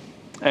now,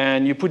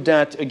 and you put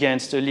that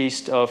against a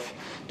list of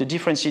the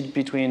differences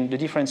between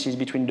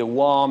the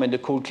warm and the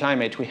cold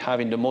climate we have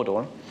in the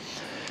model.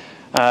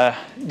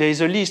 There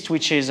is a list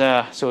which is,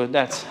 so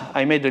that's,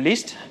 I made the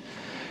list.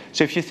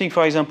 So if you think,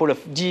 for example,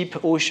 of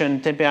deep ocean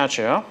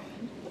temperature,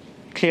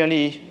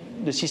 clearly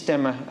the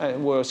system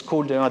was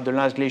colder at the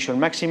last glacial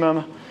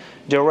maximum.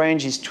 The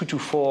range is 2 to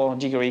 4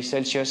 degrees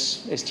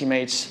Celsius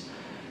estimates.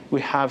 We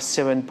have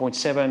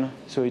 7.7,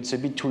 so it's a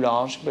bit too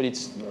large, but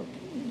it's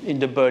in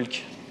the bulk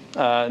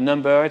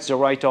number. It's the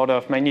right order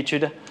of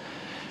magnitude.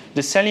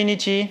 The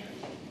salinity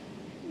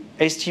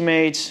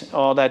estimates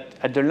are that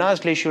at the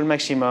last glacial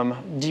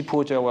maximum, deep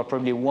water were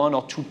probably 1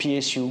 or 2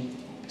 PSU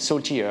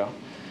saltier.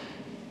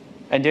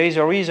 And there is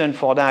a reason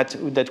for that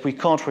we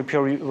can't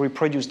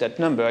reproduce that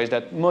number, is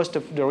that most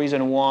of the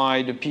reason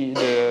why the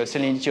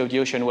salinity of the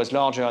ocean was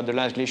larger at the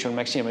last glacial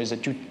maximum is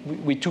that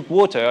we took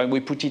water and we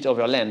put it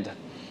over land.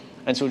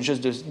 And so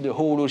just the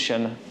whole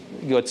ocean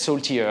got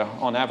saltier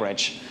on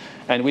average.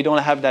 And we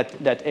don't have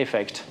that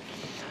effect.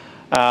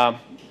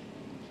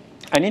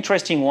 An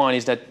interesting one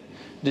is that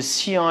the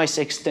sea ice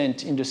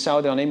extent in the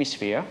southern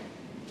hemisphere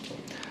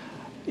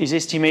is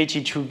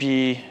estimated to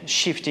be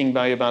shifting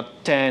by about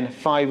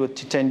 5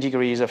 to 10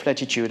 degrees of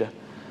latitude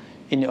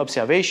in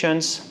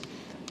observations,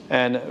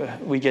 and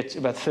we get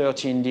about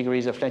 13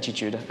 degrees of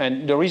latitude.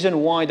 And the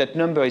reason why that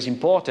number is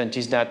important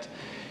is that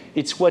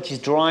it's what is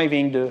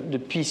driving the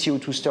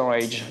PCO2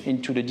 storage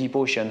into the deep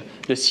ocean.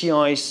 The sea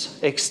ice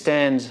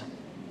extends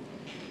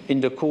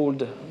in the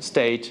cold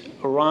state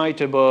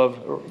right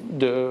above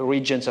the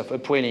regions of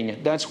upwelling.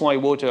 That's why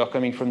water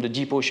coming from the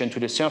deep ocean to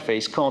the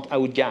surface can't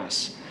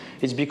outgas.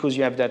 It's because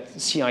you have that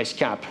sea ice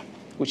cap,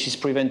 which is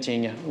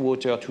preventing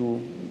water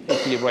to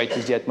equilibrate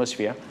with the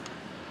atmosphere.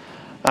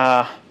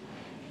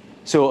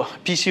 So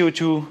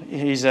PCO2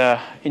 is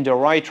in the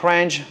right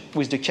range,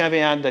 with the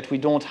caveat that we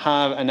don't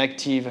have an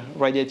active,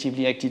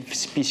 radiatively active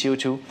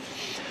PCO2.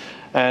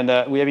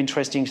 And we have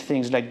interesting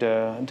things like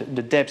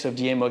the depth of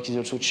the AMOC is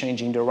also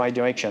changing in the right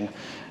direction.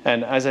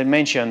 And as I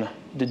mentioned,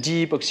 the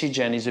deep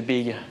oxygen is a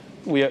big,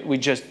 we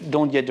just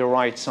don't get the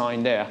right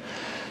sign there.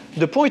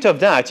 The point of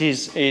that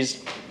is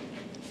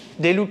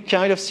they look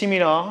kind of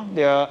similar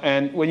there,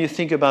 and when you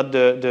think about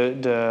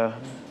the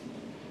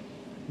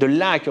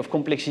lack of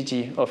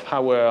complexity of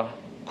our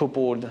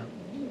coupled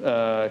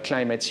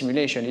climate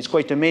simulation, it's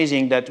quite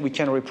amazing that we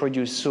can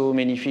reproduce so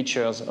many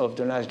features of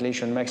the last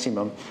glacial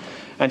maximum.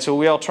 And so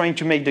we are trying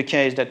to make the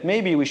case that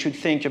maybe we should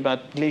think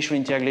about glacial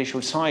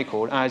interglacial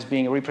cycle as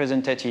being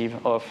representative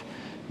of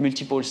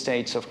multiple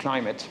states of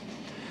climate.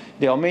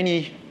 There are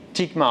many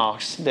tick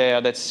marks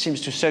there that seems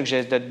to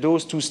suggest that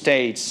those two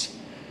states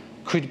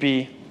could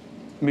be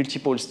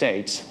multiple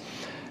states.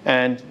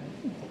 And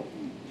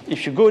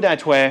if you go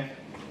that way,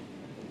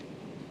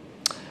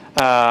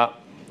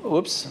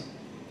 oops,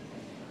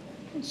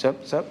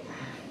 sup.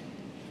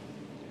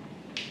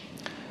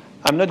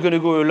 I'm not going to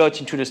go a lot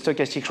into the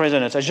stochastic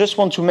resonance. I just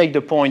want to make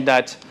the point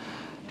that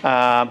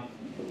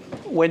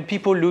when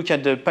people look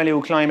at the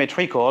paleoclimate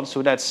record,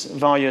 so that's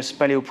various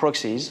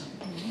paleoproxies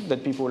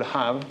that people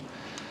have,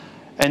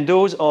 and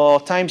those are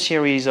time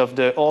series of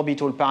the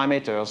orbital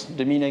parameters,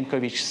 the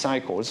Milankovitch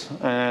cycles.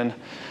 And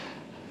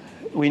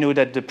we know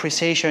that the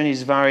precession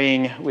is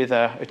varying with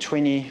a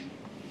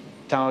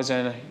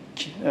 20,000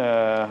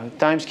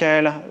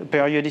 timescale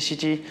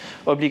periodicity,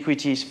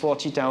 obliquity is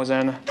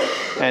 40,000,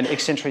 and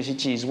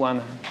eccentricity is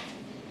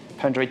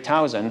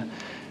 100,000.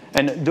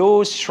 And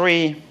those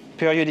three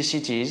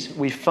periodicities,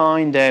 we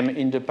find them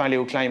in the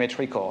paleoclimate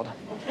record.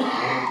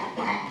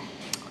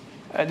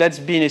 That's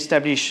been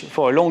established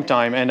for a long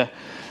time, and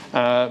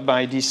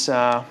by this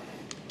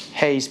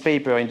Hayes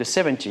paper in the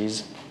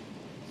 70s.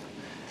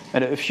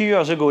 And a few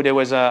years ago, there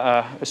was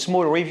a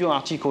small review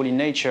article in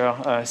Nature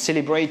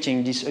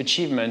celebrating this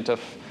achievement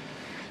of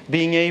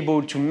being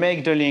able to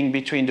make the link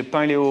between the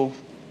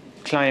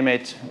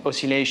paleoclimate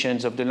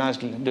oscillations of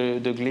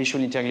the glacial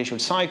interglacial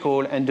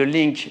cycle and the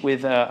link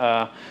with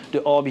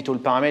the orbital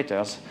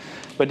parameters.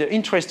 But the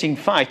interesting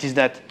fact is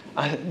that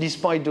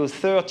despite those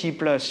 30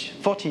 plus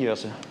 40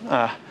 years,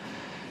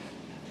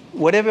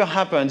 whatever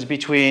happens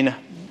between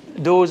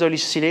those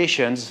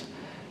oscillations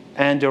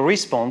and the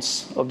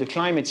response of the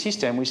climate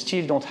system, we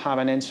still don't have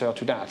an answer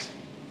to that.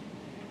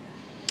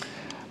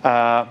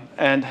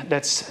 And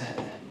that's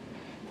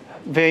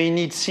very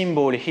neat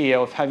symbol here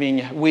of having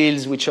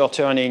wheels which are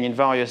turning in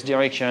various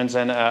directions,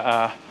 and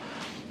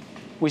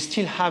we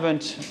still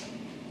haven't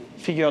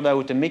figured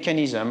out a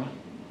mechanism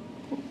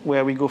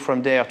where we go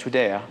from there to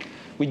there.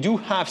 We do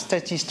have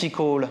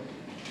statistical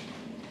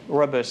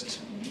robust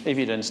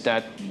evidence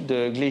that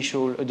the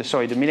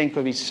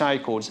Milankovitch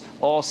cycles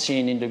are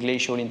seen in the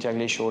glacial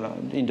interglacial,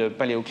 in the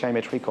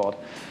paleoclimate record.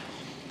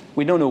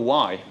 We don't know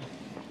why.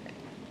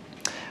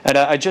 And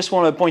I just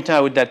want to point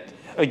out that,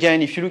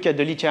 again, if you look at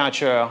the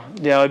literature,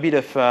 there are a bit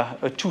of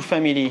a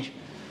two-family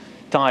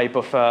type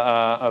of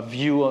a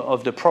view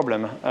of the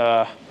problem.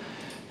 There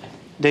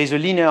is a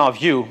linear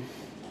view,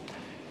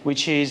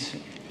 which is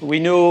we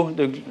know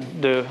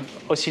the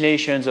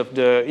oscillations of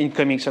the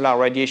incoming solar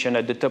radiation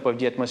at the top of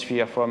the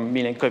atmosphere from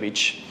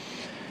Milankovitch.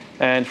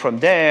 And from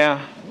there,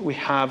 we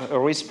have a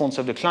response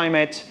of the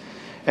climate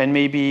and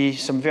maybe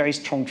some very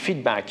strong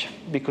feedback,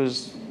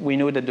 because we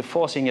know that the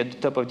forcing at the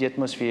top of the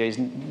atmosphere is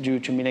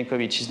due to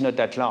Milankovitch is not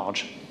that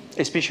large,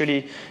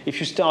 especially if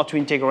you start to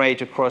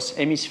integrate across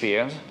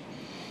hemispheres.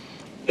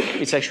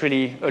 It's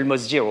actually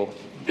almost zero.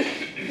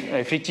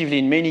 Effectively,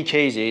 in many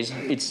cases,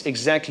 it's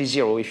exactly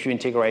zero if you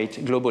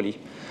integrate globally.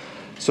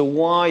 So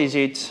why is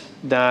it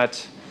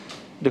that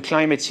the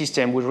climate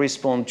system would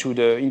respond to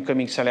the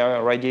incoming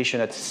solar radiation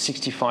at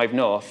 65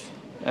 north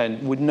and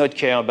would not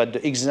care about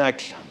the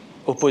exact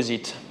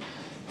opposite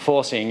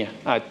forcing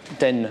at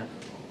 10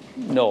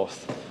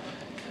 north?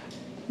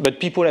 But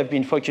people have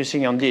been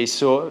focusing on this.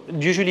 So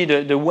usually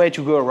the way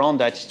to go around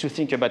that is to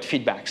think about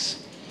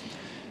feedbacks.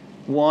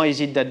 Why is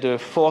it that the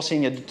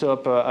forcing at the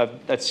top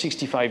at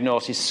 65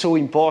 north is so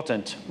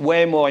important,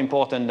 way more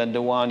important than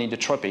the one in the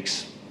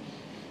tropics?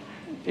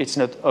 It's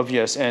not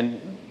obvious. And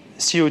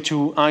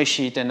CO2, ice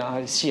sheet,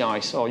 and sea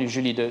ice are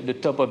usually the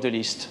top of the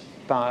list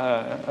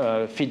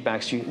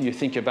feedbacks you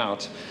think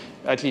about,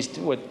 at least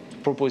what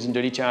proposed in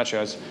the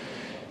literature.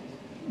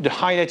 The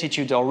high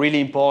latitudes are really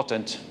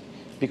important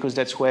because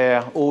that's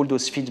where all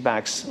those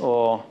feedbacks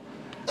are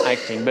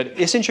acting. But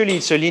essentially,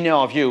 it's a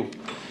linear view.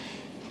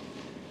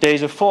 There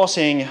is a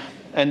forcing,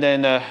 and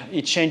then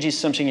it changes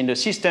something in the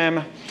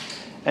system,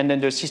 and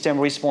then the system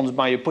responds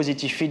by a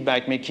positive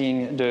feedback,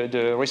 making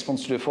the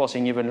response to the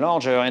forcing even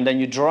larger, and then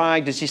you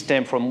drag the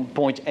system from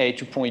point A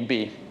to point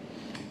B.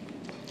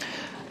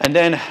 And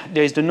then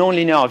there is the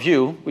nonlinear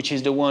view, which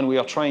is the one we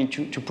are trying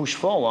to push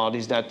forward,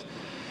 is that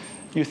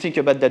you think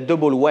about that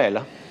double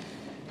well,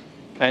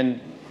 and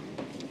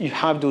you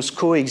have those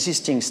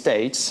coexisting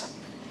states.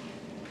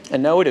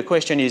 And now the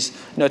question is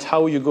not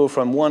how you go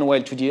from one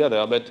well to the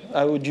other, but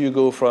how do you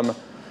go from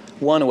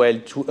one well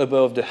to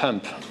above the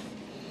hump?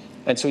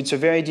 And so it's a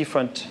very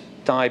different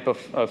type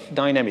of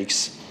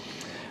dynamics.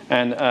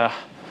 And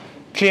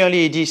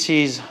clearly this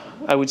is,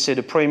 I would say,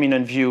 the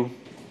preeminent view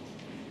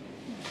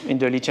in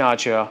the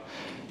literature.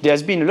 There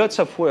has been lots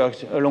of work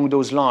along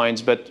those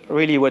lines, but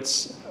really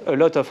a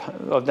lot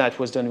of that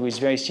was done with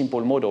very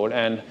simple model.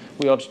 And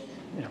we are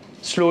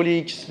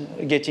slowly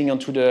getting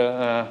onto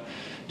the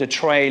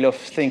trail of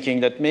thinking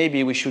that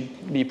maybe we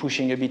should be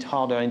pushing a bit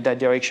harder in that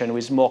direction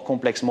with more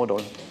complex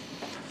model.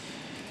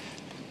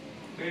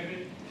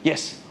 David?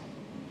 Yes?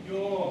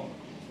 Your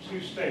two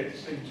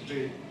states seem to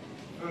be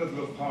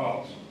further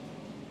apart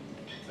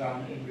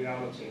than in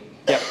reality.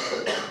 Yeah.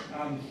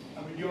 And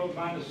I mean, you're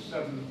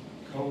 -7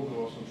 colder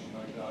or something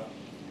like that.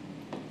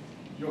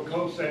 Your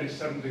cold state is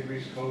 7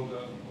 degrees colder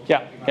or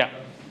something like that.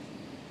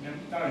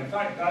 Now, in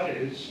fact, that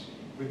is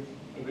with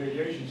a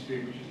radiation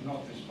stream which is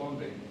not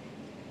responding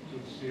to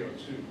the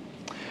CO2.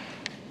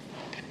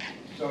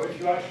 So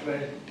if you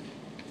actually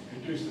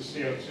reduce the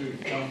CO2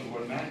 down to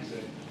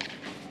 190,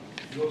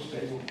 your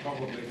state will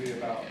probably be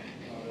about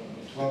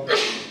 12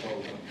 degrees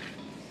colder.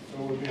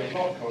 So it would be a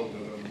lot colder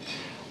than...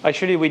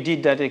 Actually, we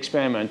did that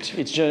experiment.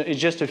 It's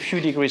just a few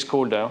degrees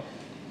colder.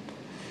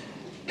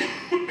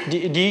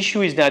 The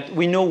issue is that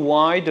we know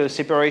why the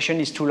separation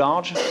is too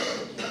large,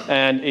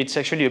 and it's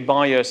actually a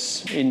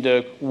bias in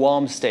the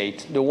warm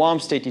state. The warm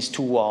state is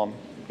too warm.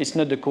 It's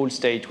not the cold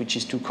state, which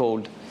is too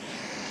cold.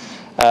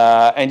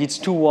 And it's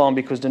too warm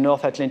because the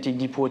North Atlantic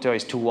deep water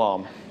is too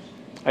warm.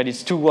 And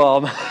it's too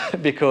warm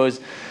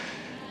because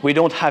we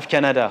don't have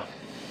Canada.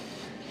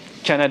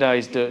 Canada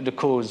is the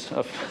cause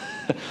of...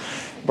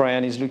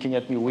 Brian is looking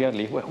at me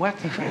weirdly. What?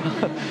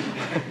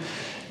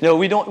 No,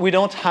 we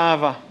don't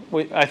have...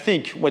 I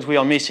think what we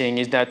are missing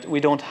is that we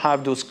don't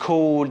have those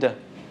cold,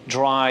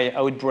 dry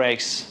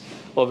outbreaks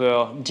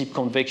over deep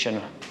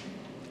convection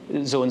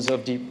zones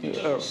of deep. It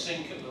doesn't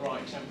sink at the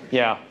right temperature.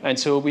 Yeah, and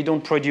so we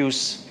don't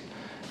produce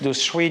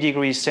those 3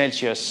 degrees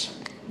Celsius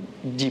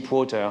deep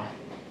water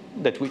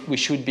that we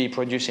should be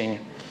producing.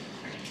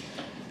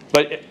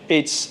 But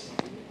it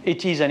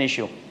is an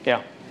issue.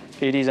 Yeah,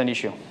 it is an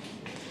issue.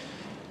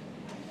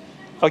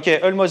 Okay,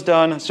 almost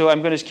done. So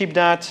I'm going to skip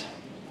that.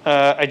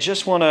 I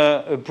just want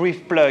a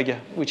brief plug,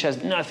 which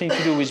has nothing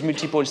to do with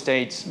multiple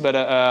states, but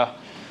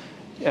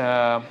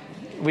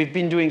we've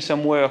been doing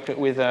some work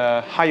with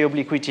high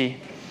obliquity,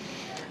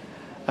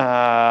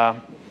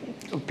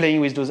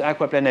 playing with those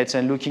aquaplanets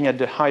and looking at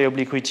the high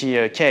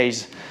obliquity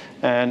case,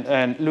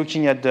 and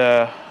looking at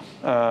the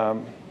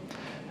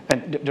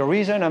and the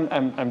reason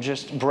I'm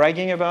just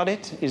bragging about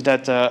it is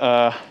that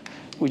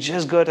we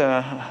just got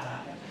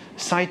a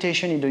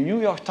citation in the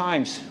New York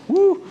Times.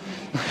 Woo!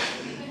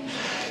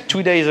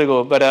 2 days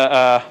ago, but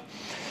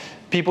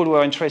people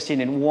were interested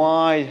in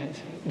why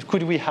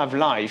could we have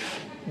life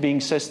being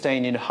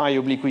sustained in a high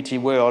obliquity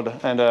world,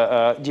 and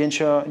the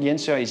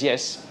answer is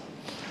yes,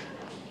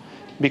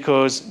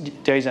 because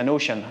there is an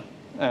ocean,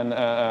 and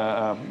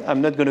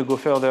I'm not going to go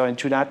further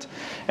into that.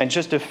 And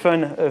just a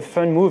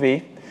fun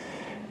movie.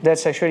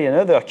 That's actually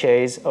another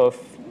case of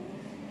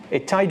a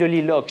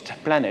tidally locked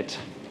planet.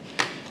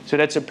 So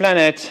that's a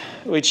planet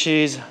which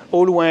is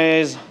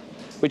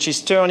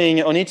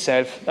turning on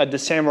itself at the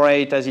same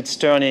rate as it's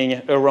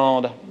turning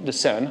around the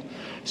sun.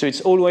 So it's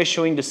always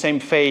showing the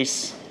same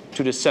face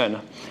to the sun.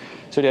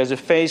 So there's a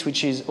phase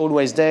which is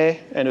always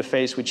day and a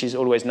phase which is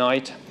always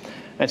night.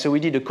 And so we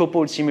did a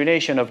coupled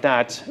simulation of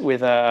that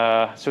with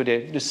so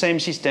the same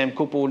system,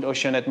 coupled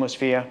ocean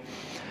atmosphere.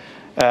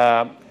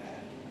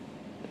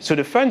 So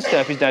the fun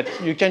stuff is that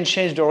you can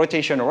change the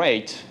rotation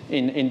rate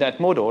in that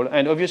model.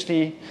 And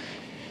obviously,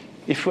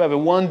 if you have a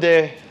 1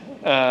 day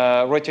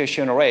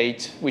rotation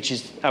rate, which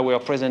is our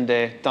present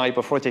day type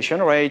of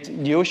rotation rate,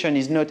 the ocean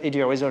is not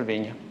eddy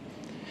resolving,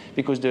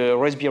 because the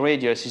Rossby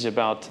radius is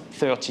about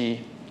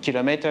 30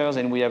 kilometers,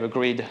 and we have a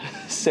grid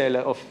cell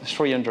of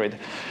 300.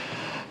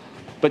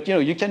 But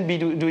you can be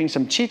doing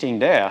some cheating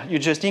there. You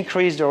just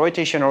increase the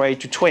rotation rate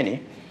to 20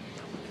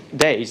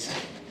 days.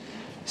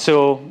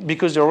 So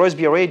because the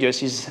Rossby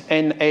radius is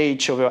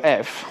NH over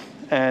F,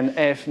 and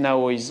F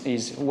now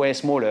is way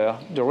smaller,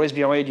 the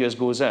Rossby radius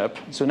goes up.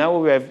 So now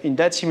we have, in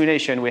that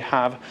simulation, we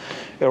have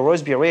a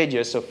Rossby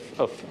radius of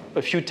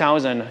a few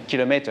thousand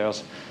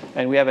kilometers,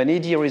 and we have an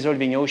eddy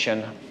resolving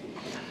ocean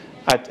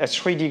at a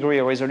 3 degree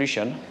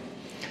resolution.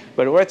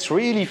 But what's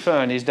really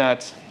fun is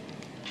that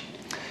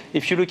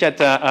if you look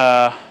at,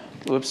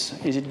 oops,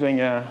 is it going,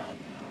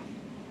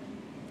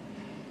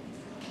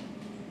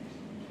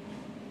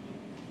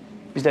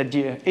 is that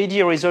the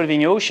eddy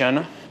resolving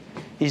ocean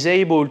is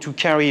able to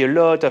carry a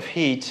lot of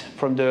heat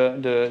from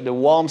the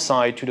warm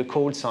side to the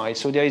cold side.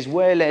 So there is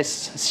way less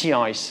sea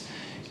ice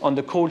on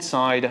the cold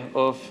side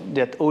of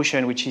that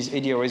ocean, which is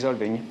eddy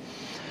resolving.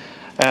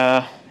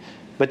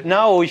 But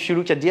now if you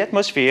look at the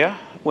atmosphere,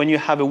 when you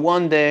have a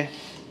 1 day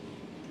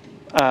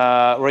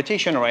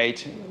rotation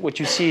rate, what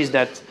you see is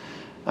that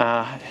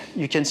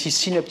you can see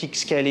synoptic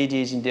scale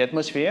eddies in the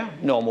atmosphere,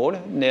 normal.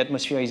 The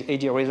atmosphere is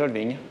eddy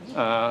resolving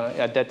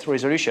at that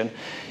resolution.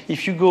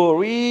 If you go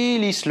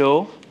really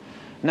slow,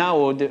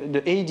 now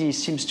the eddy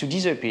seems to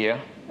disappear,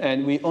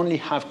 and we only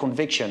have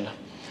convection.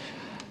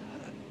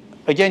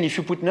 Again, if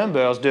you put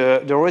numbers,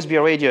 the Rossby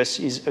radius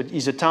is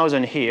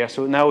 1,000 here,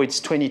 so now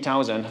it's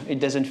 20,000. It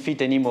doesn't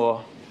fit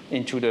anymore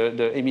into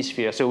the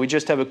hemisphere. So we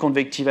just have a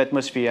convective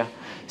atmosphere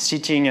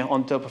sitting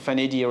on top of an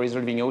eddy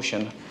resolving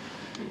ocean.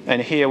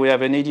 And here we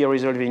have an eddy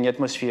resolving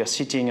atmosphere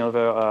sitting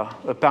over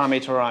a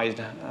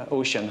parameterized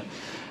ocean.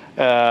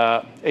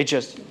 It's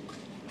just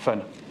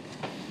fun.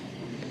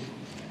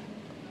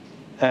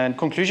 And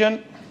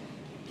conclusion.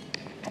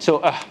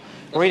 So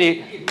really,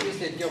 It means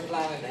that your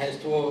planet has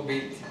to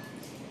orbit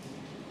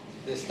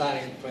the star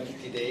in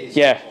 20 days.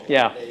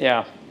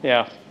 Yeah.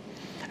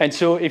 And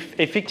so if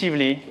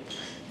effectively,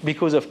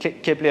 because of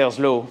Kepler's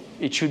law,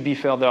 it should be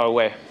further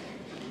away.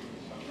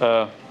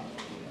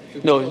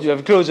 No, you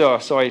have closer.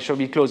 Sorry, it should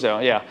be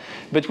closer. Yeah,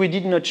 but we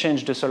did not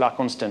change the solar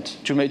constant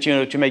to make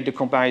the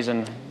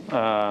comparison.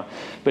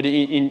 But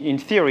in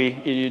theory,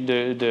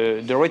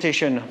 the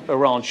rotation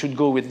around should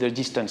go with the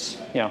distance.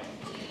 Yeah.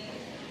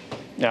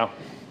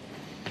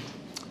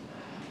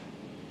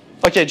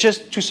 Okay,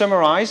 just to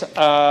summarize.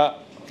 I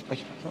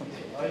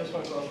just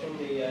want to ask from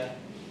the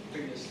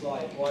previous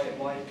slide, why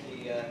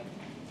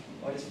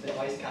does the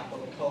ice cap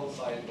on the cold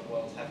side of the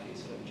world have these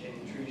sort of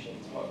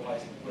intrusions? Why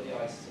is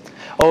the ice?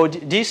 Oh,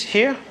 this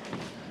here?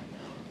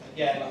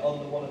 Yeah, like on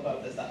the one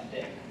above, there's that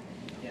dip.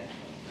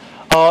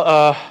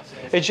 Yeah.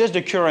 It's just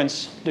the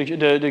currents.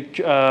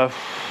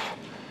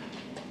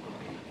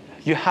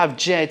 You have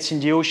jets in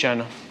the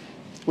ocean,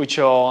 which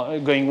are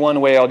going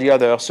one way or the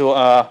other. So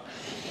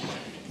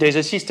there's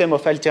a system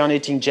of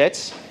alternating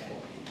jets.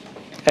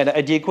 And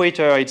at the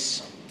equator,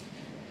 it's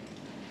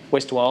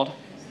westward.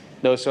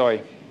 No,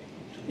 sorry,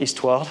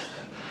 eastward.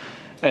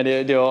 And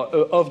they are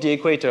off the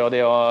equator,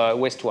 they are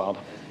westward.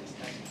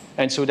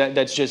 And so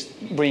that's just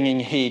bringing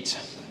heat,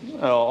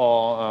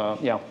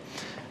 yeah.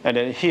 And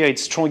here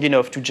it's strong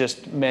enough to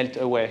just melt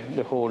away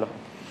the whole.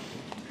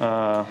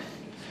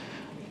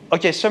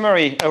 Okay,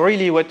 summary.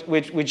 Really what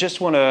we just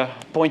want to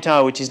point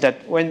out is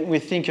that when we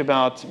think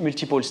about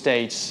multiple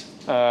states,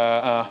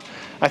 I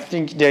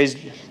think there is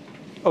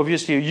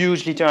obviously a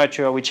huge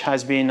literature which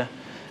has been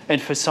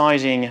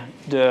emphasizing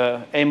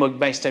the AMOC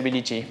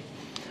bistability.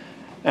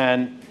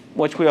 And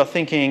what we are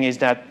thinking is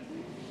that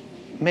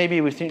maybe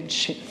we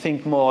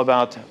think more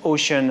about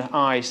ocean,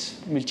 ice,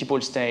 multiple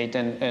state,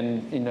 and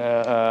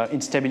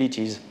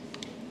instabilities.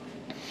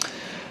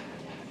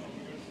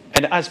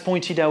 And as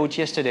pointed out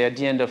yesterday at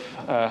the end of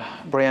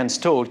Brian's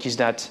talk, is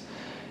that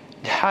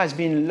there has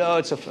been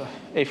lots of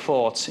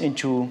efforts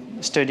into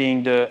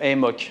studying the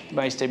AMOC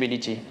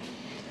bistability.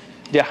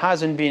 There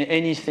hasn't been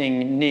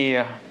anything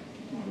near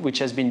which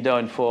has been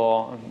done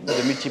for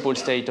the multiple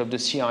state of the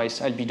sea ice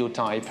albedo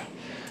type.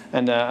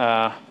 And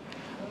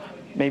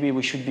maybe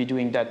we should be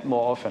doing that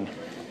more often.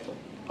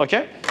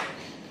 Okay?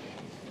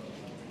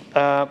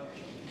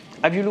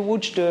 Have you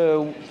watched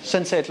the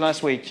sunset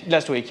last night?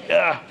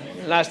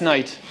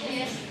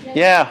 Yes.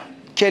 Yeah,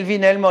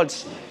 Kelvin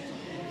Helmholtz.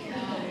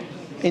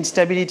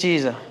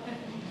 Instabilities.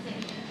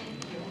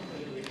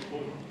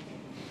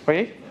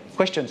 Ready?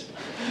 Questions?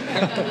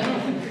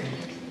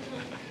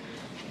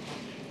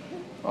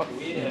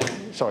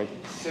 Sorry.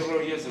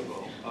 Several years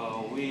ago,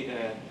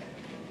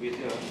 with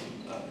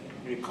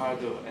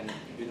Ricardo and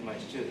with my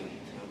student,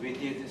 we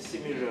did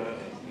similar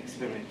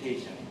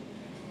experimentation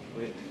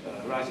with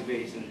large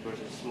basin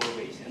versus small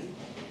basin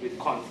with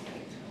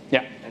continent.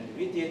 Yeah. And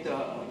we did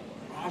a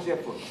large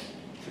effort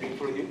to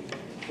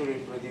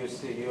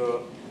reproduce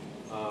your,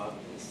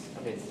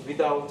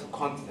 without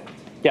continent.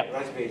 Yeah.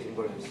 Large basin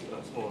versus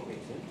small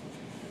basin.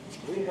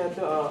 We had,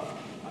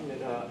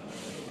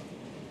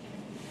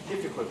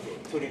 difficulty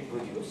to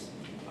reproduce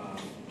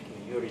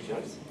your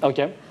results.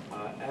 Okay.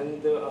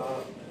 And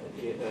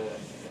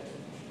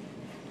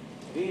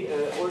we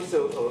also,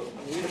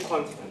 with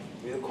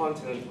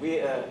continent,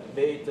 we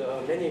made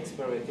many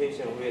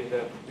experimentation with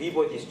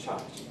river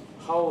discharge.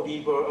 How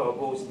river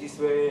goes this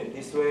way and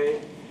this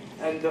way.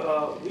 And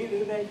we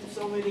made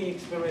so many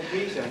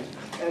experimentations.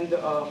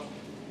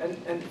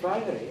 And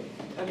finally,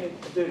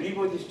 the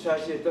river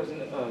discharge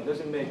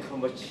doesn't make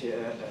much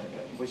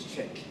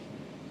change.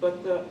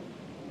 But the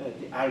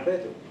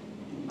albedo,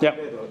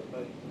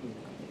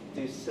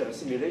 this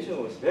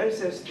simulation was very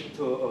sensitive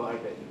to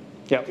albedo,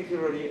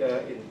 particularly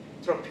in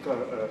tropical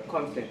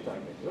continent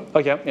albedo.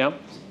 Okay, yeah.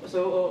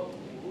 So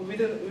we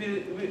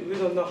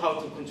don't know how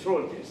to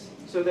control this,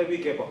 so that we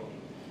gave up.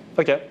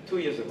 Okay. 2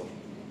 years ago.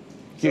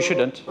 You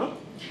shouldn't. Huh?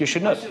 You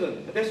should not. I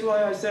shouldn't. That's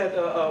why I said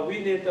we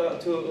need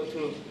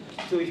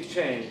to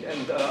exchange,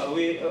 and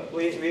we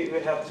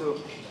have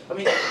to.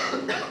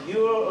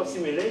 Your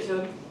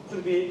simulation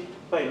could be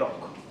by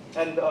luck.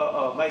 And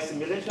my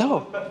simulation.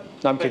 No,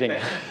 I'm kidding.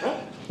 Huh?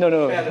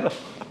 No. Bad luck.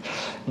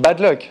 Bad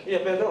luck.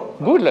 Yeah, bad luck.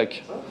 Good luck.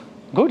 Huh?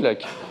 Good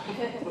luck.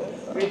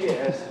 Really,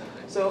 yes.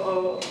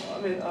 So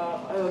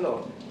I don't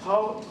know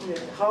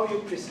how you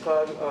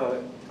prescribe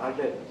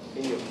albedo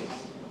in your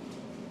case.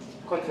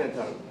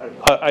 Continental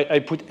albedo. I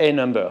put a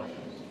number.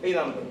 A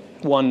number.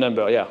 One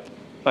number, yeah.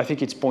 I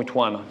think it's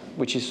 0.1,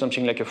 which is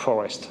something like a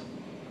forest.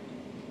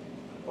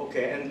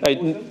 Okay, and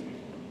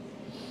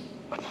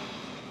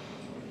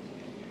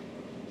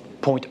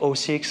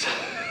 0.06.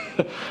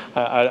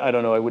 I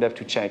don't know. I would have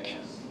to check.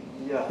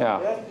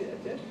 Yeah.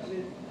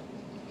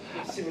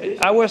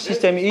 Our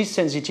system is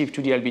sensitive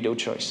to the albedo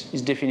choice.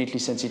 It's definitely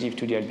sensitive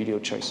to the albedo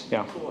choice.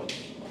 Yeah.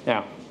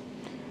 Yeah.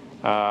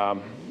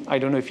 I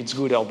don't know if it's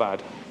good or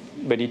bad,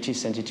 but it is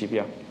sensitive.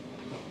 Yeah.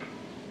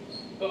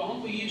 But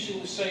aren't we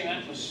using the same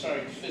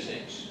atmospheric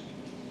physics?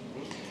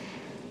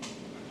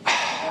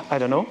 I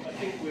don't know. I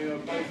think we are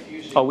both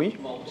using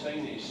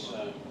simultaneous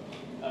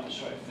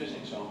atmospheric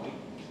physics, aren't we?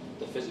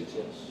 The physics,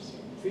 yes.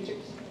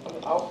 Physics?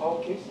 Our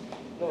case?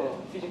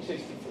 No, physics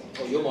is different.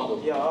 Oh, your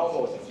model? Yeah, our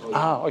model.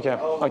 Okay.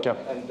 Our Okay.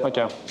 and,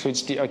 Okay. So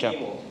it's the okay.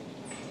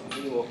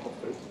 Nemo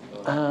coupled.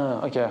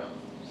 Okay.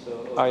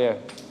 So, yeah.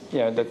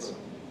 Yeah, that's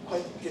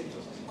quite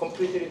different.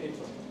 Completely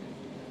different.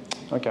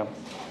 okay.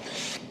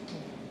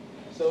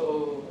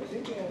 So I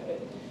think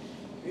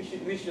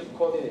we should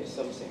coordinate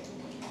something.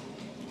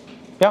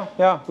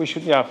 Yeah. We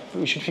should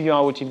figure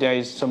out if there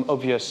is some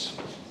obvious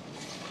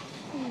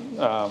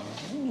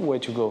way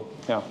to go.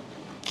 Yeah.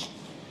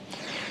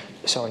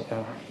 Sorry.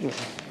 Your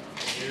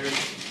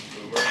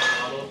working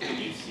model,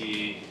 can you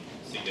see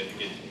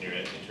significant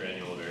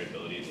interannual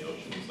variability in the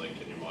oceans? Like,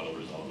 can your model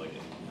resolve like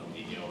an El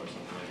Nino or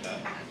something like that?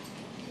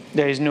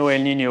 There is no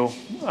El Nino.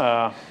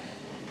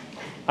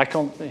 I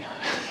can't.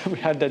 We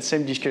had that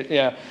same discussion.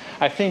 Yeah,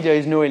 I think there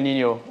is no El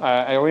Nino.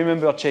 I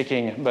remember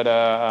checking, but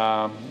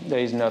there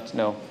is not.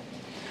 No.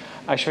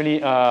 Actually,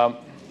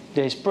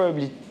 there is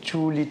probably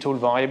too little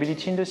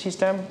variability in the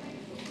system,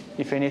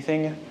 if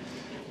anything,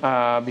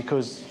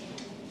 because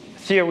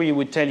theory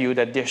would tell you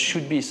that there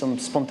should be some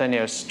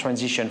spontaneous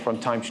transition from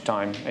time to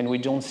time, and we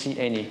don't see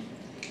any.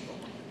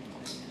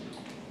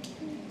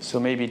 So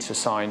maybe it's a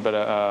sign, but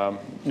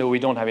no, we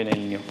don't have any El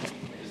Nino.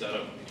 Is that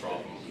a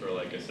problem for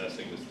like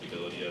assessing the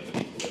stability of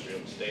an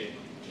equilibrium state,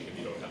 if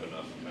you don't have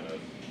enough kind of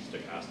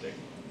stochastic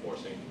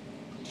forcing?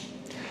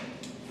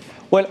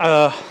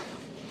 Well,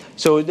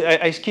 so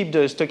I skipped the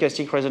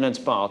stochastic resonance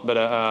part,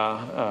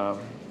 but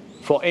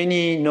for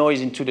any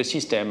noise into the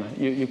system,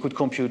 you could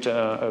compute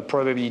a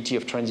probability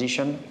of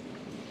transition.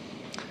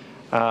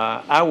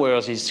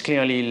 Ours is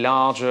clearly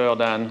larger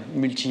than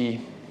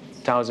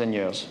multi-thousand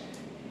years.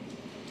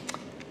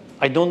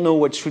 I don't know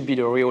what should be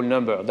the real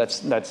number.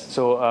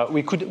 So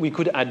we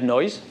could add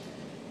noise,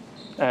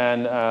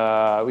 and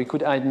we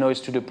could add noise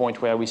to the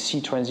point where we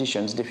see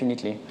transitions,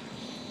 definitely.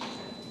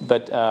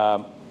 But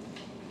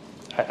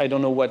I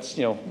don't know what's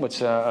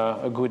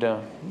a good.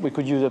 We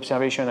could use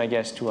observation, I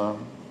guess, to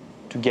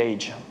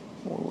gauge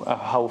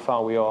how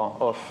far we are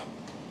off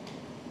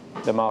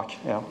the mark.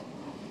 Yeah.